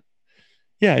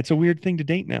it's a weird thing to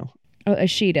date now. Oh,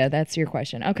 Ashita, that's your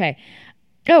question. Okay.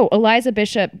 Oh, Eliza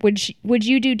Bishop, would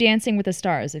you do Dancing with the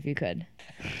Stars if you could?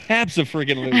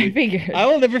 Absolutely. I figured. I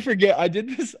will never forget. I did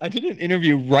an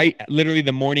interview literally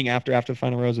the morning after the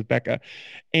final rose with Becca,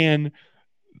 and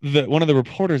one of the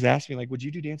reporters asked me like, would you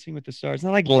do Dancing with the Stars? And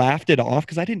I like laughed it off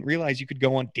because I didn't realize you could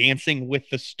go on Dancing with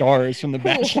the Stars from The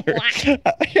Bachelor.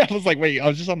 I was like, wait, I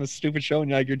was just on this stupid show and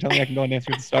you're telling me I can go on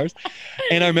Dancing with the Stars?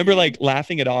 And I remember like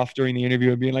laughing it off during the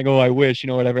interview and being like, oh, I wish,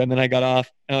 whatever. And then I got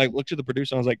off and I like looked at the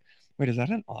producer and I was like, wait, is that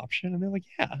an option? And they're like,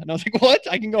 yeah. And I was like, what?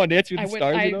 I can go on Dancing with the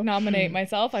Stars? I nominate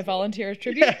myself. I volunteer as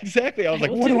tribute. Yeah, exactly. I was like,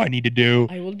 what do I need to do?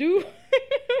 I will do.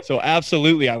 So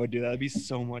absolutely, I would do that. It'd be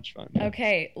so much fun.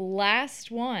 Okay, last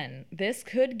one. This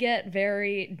could get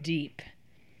very deep.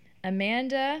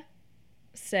 Amanda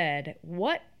said,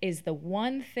 what is the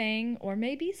one thing, or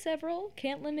maybe several,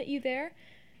 can't limit you there,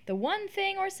 the one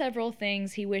thing or several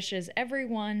things he wishes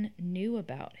everyone knew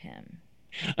about him?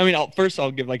 I mean,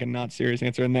 I'll give like a not serious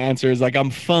answer, and the answer is like,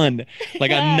 I'm fun.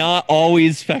 Like I'm not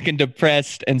always fucking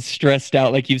depressed and stressed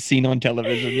out like you've seen on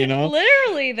television,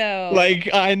 Literally though. Like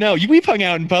I know we've hung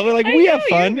out in public, like we have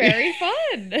fun. You're very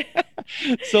fun.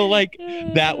 So like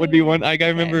that would be one. Like I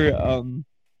remember,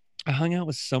 I hung out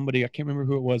with somebody, I can't remember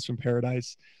who it was, from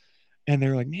Paradise, and they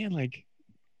were like, man, like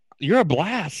you're a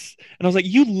blast. And I was like,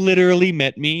 you literally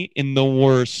met me in the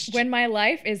worst. When my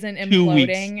life isn't 2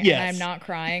 weeks. imploding Yes. and I'm not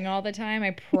crying all the time,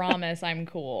 I promise I'm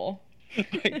cool.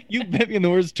 Like, you met me in the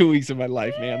worst 2 weeks of my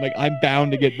life, man. Like I'm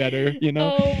bound to get better,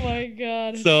 Oh my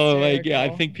God. So like, yeah, I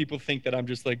hysterical. think people think that I'm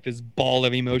just like this ball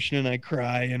of emotion and I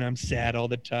cry and I'm sad all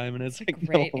the time. And it's like,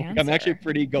 great no, I'm actually a answer.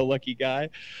 pretty go-lucky guy.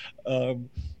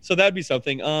 So that'd be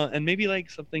something. And maybe like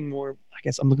something more, I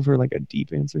guess I'm looking for like a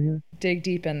deep answer here. Dig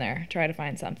deep in there. Try to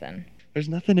find something. There's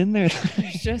nothing in there.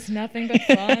 It's just nothing but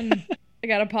fun. I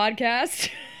got a podcast.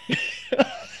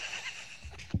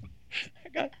 I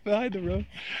got behind the road.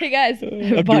 Hey guys, I'm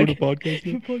doing a podcast.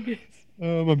 now. podcast.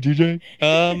 I'm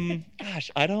DJ.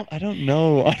 Gosh, I don't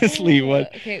know honestly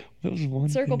what. Okay, That was one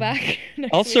circle thing. back.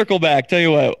 next I'll week. circle back. Tell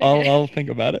you what, I'll think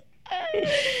about it.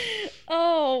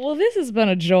 Oh, well, this has been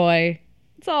a joy.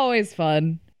 It's always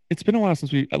fun. It's been a while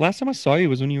since last time I saw you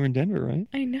was when you were in Denver, right?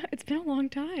 I know. It's been a long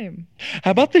time.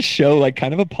 How about this show, like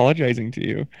kind of apologizing to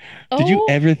you? Did you Oh.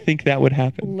 ever think that would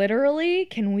happen? Literally,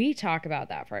 can we talk about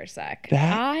that for a sec?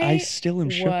 That I still am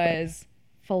shook by. was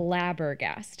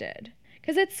flabbergasted.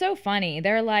 Because it's so funny.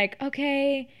 They're like,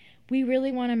 okay, we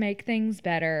really want to make things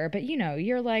better. But, you know,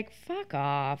 you're like, fuck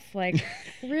off. Like,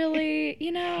 really,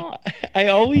 you know? I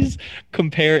always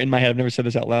compare in my head, I've never said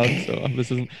this out loud, so this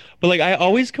isn't, but like I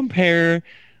always compare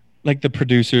like the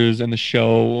producers and the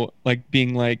show, like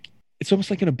being like, it's almost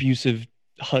like an abusive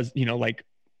like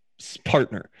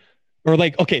partner. Or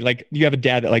like, okay, like you have a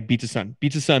dad that like beats his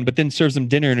son, but then serves him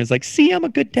dinner and is like, see, I'm a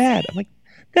good dad. I'm like,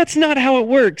 that's not how it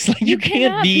works. Like you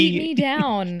can't cannot beat me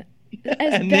down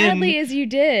as badly as you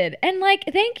did. And like,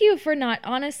 thank you for not,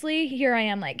 honestly, here I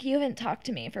am like, you haven't talked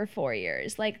to me for 4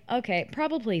 years. Like, okay,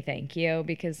 probably thank you,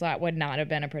 because that would not have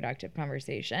been a productive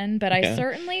conversation. But I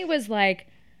certainly was like,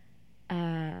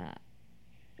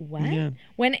 what? Yeah.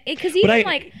 Because even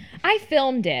like I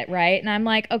filmed it, right? And I'm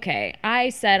like, okay, I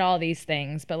said all these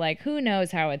things, but like, who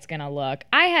knows how it's gonna look?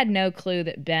 I had no clue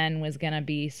that Ben was gonna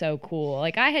be so cool.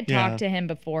 Like, I had talked to him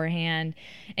beforehand,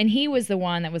 and he was the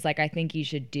one that was like, I think you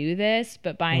should do this,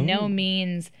 but by no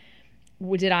means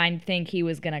did I think he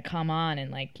was gonna come on and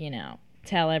like, you know,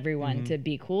 tell everyone to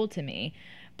be cool to me.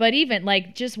 But even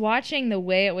like just watching the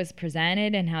way it was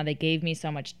presented and how they gave me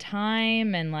so much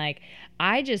time, and like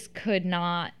I just could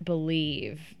not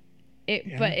believe it.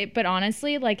 Yeah. But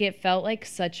honestly, like it felt like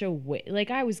such a like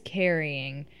I was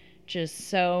carrying just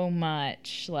so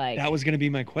much. Like that was gonna be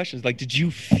my question. Like, did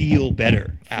you feel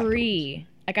better? Free. Afterwards?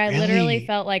 Like I literally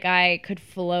felt like I could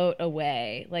float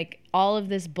away. Like all of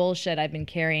this bullshit I've been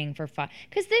carrying for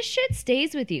because this shit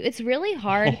stays with you. It's really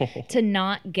hard to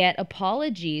not get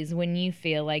apologies when you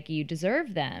feel like you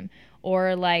deserve them,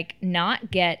 or like not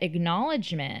get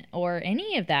acknowledgement or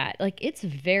any of that. Like it's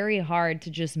very hard to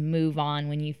just move on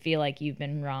when you feel like you've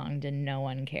been wronged and no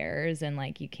one cares and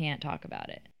like you can't talk about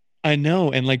it. I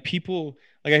know. And like people,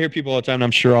 like I hear people all the time, and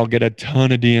I'm sure I'll get a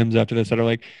ton of DMs after this that are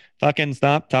like, fucking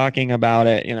stop talking about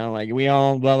it. You know, like we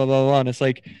all blah, blah, blah, blah. And it's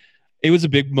like, it was a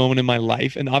big moment in my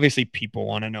life. And obviously people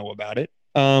want to know about it.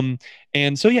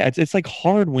 And so, yeah, it's like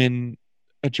hard when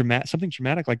something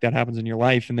traumatic like that happens in your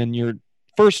life. And then you're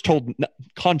first told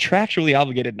contractually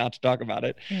obligated not to talk about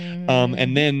it.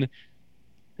 And then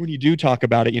when you do talk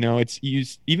about it, you know, it's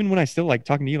used, even when I still like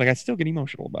talking to you, like I still get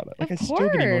emotional about it. Like I still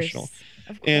get emotional.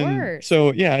 Of course. And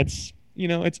so, yeah, it's, you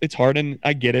know, it's hard, and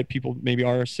I get it. People maybe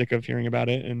are sick of hearing about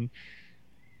it. And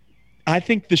I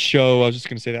think the show, I was just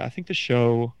going to say that, I think the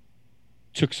show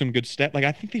took some good steps. Like,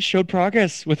 I think they showed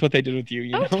progress with what they did with you,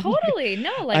 you know? Totally.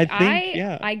 No, like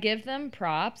I give them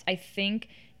props. I think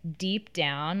deep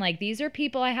down, like these are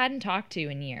people I hadn't talked to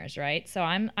in years, right? So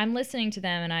I'm listening to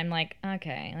them and I'm like,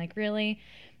 okay, like really?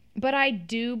 But I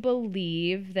do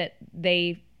believe that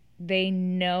they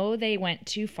know they went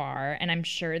too far, and I'm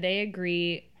sure they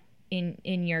agree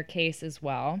in your case as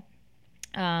well,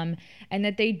 and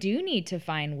that they do need to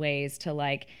find ways to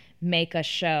like make a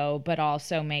show, but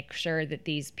also make sure that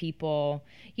these people,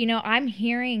 you know, I'm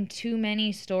hearing too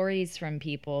many stories from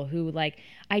people who like,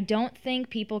 I don't think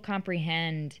people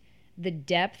comprehend the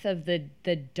depth of the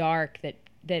dark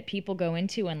that people go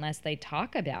into unless they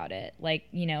talk about it. Like,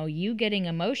 you know, you getting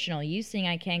emotional, you saying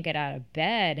I can't get out of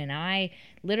bed, and I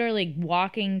literally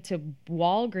walking to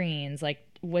Walgreens, like,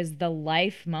 was the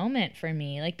life moment for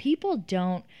me. Like, people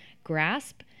don't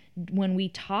grasp when we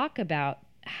talk about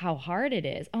how hard it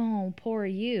is. Oh, poor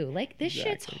you. Like, this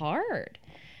shit's hard.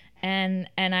 And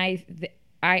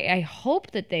I hope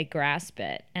that they grasp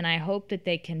it, and I hope that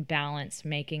they can balance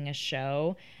making a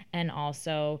show and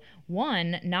also,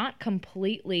 one, not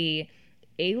completely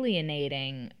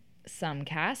alienating some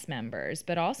cast members,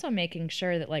 but also making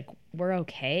sure that like we're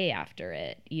okay after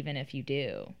it, even if you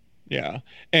do. Yeah.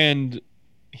 And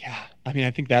yeah, I mean,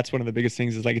 I think that's one of the biggest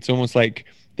things is like, it's almost like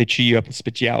they chew you up and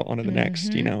spit you out onto the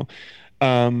next, you know?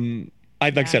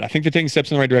 Like I said, I think they're taking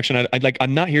steps in the right direction.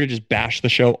 I'm not here to just bash the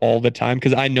show all the time,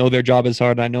 because I know their job is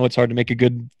hard. And I know it's hard to make a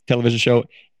good television show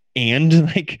and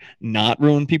like not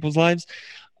ruin people's lives.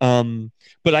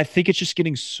 But I think it's just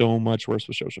getting so much worse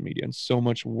with social media, and so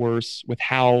much worse with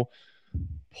how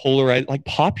polarized, like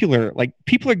popular, like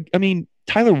people are, I mean,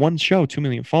 Tyler won show 2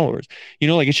 million followers, you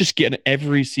know, like it's just getting,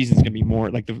 every season's going to be more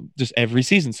like just every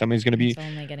season somebody's going to be, it's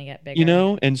only going to get bigger, you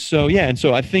know? And so, yeah. And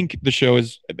so I think the show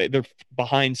is, they're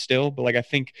behind still, but like, I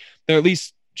think they're at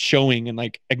least showing and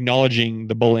like acknowledging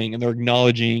the bullying, and they're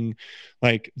acknowledging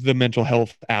like the mental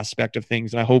health aspect of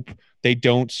things. And I hope they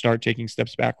don't start taking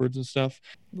steps backwards and stuff.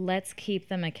 Let's keep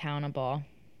them accountable.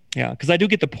 Yeah, because I do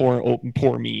get the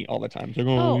poor me all the time. It's like,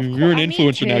 you're an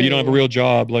influencer now. You don't have a real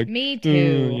job. Like me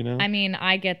too. You know? I mean,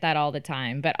 I get that all the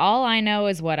time. But all I know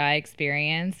is what I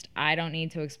experienced. I don't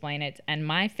need to explain it. And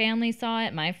my family saw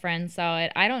it. My friends saw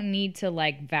it. I don't need to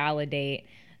like validate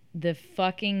the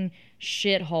fucking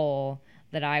shithole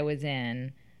that I was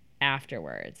in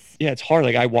afterwards. Yeah, it's hard.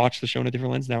 Like I watch the show in a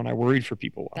different lens now, and I worried for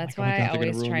people. I'm That's like, oh my why God, I they're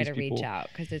gonna always ruin try these to reach people. out,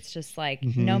 because it's just like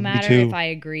Mhm, no me matter too. if I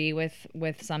agree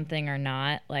with something or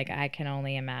not, like I can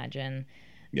only imagine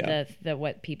Yeah. the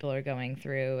what people are going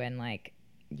through, and like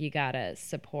you gotta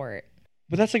support.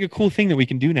 But that's like a cool thing that we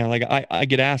can do now. Like I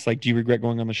get asked, like, do you regret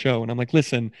going on the show? And I'm like,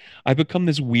 listen, I've become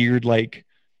this weird, like,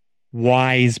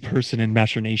 wise person in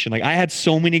Bachelor Nation. Like I had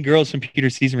so many girls from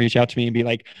Peter's season reach out to me and be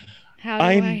like, How do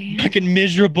I'm I? fucking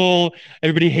miserable.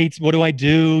 Everybody hates. What do I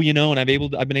do? You know, and I've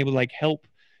been able to like help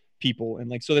people, and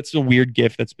like so that's a weird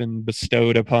gift that's been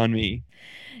bestowed upon me.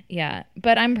 Yeah,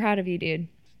 but I'm proud of you, dude.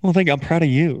 Well, I'm proud of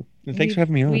you. And thanks for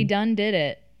having me on. We done did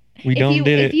it. We done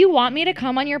did If it. you want me to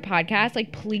come on your podcast,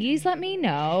 like please let me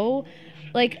know.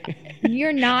 Like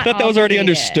you're not. I thought that was already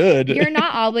obligated. understood. You're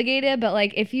not obligated, but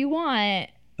like if you want,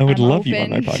 I would I'm love you on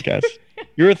my open. podcast.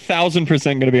 You're 1,000%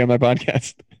 going to be on my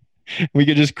podcast. We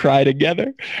could just cry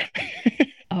together.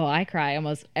 Oh, I cry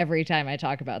almost every time I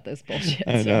talk about this bullshit.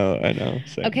 I so. know.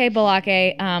 Same. Okay,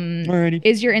 Balake. Alrighty.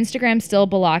 Is your Instagram still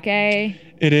Balake?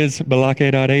 It is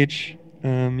balake.h. Yeah,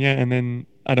 and then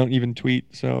I don't even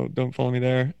tweet, so don't follow me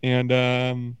there. And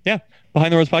yeah,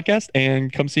 Behind the Rose podcast,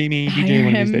 and come see me DJ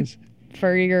one of these days.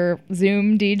 For your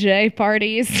Zoom DJ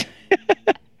parties.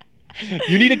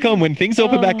 You need to come when things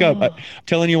open back up. I'm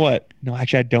telling you what. No,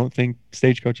 actually, I don't think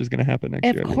Stagecoach is going to happen next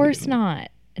year. I Of really course don't.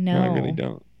 not. No, I really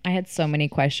don't. I had so many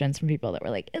questions from people that were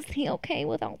like, "Is he okay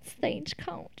without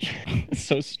Stagecoach?" It's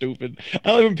so stupid.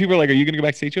 I love when people are like, "Are you going to go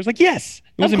back to Stagecoach?" I was like, yes.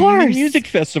 It was Of a course. music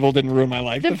festival. Didn't ruin my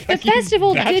life. The fucking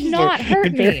festival did Bachelor not hurt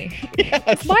in Paris- me. Yeah,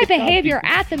 it's My like, God, behavior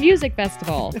at the music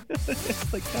festival.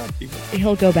 It's like, God, people.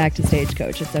 He'll go back to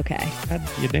Stagecoach. It's okay. God,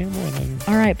 you damn right. I am.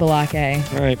 All right,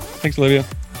 Balake. All right. Thanks, Olivia.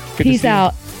 Good to Peace see you.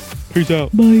 out. Peace out.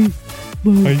 Bye.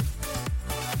 Bye.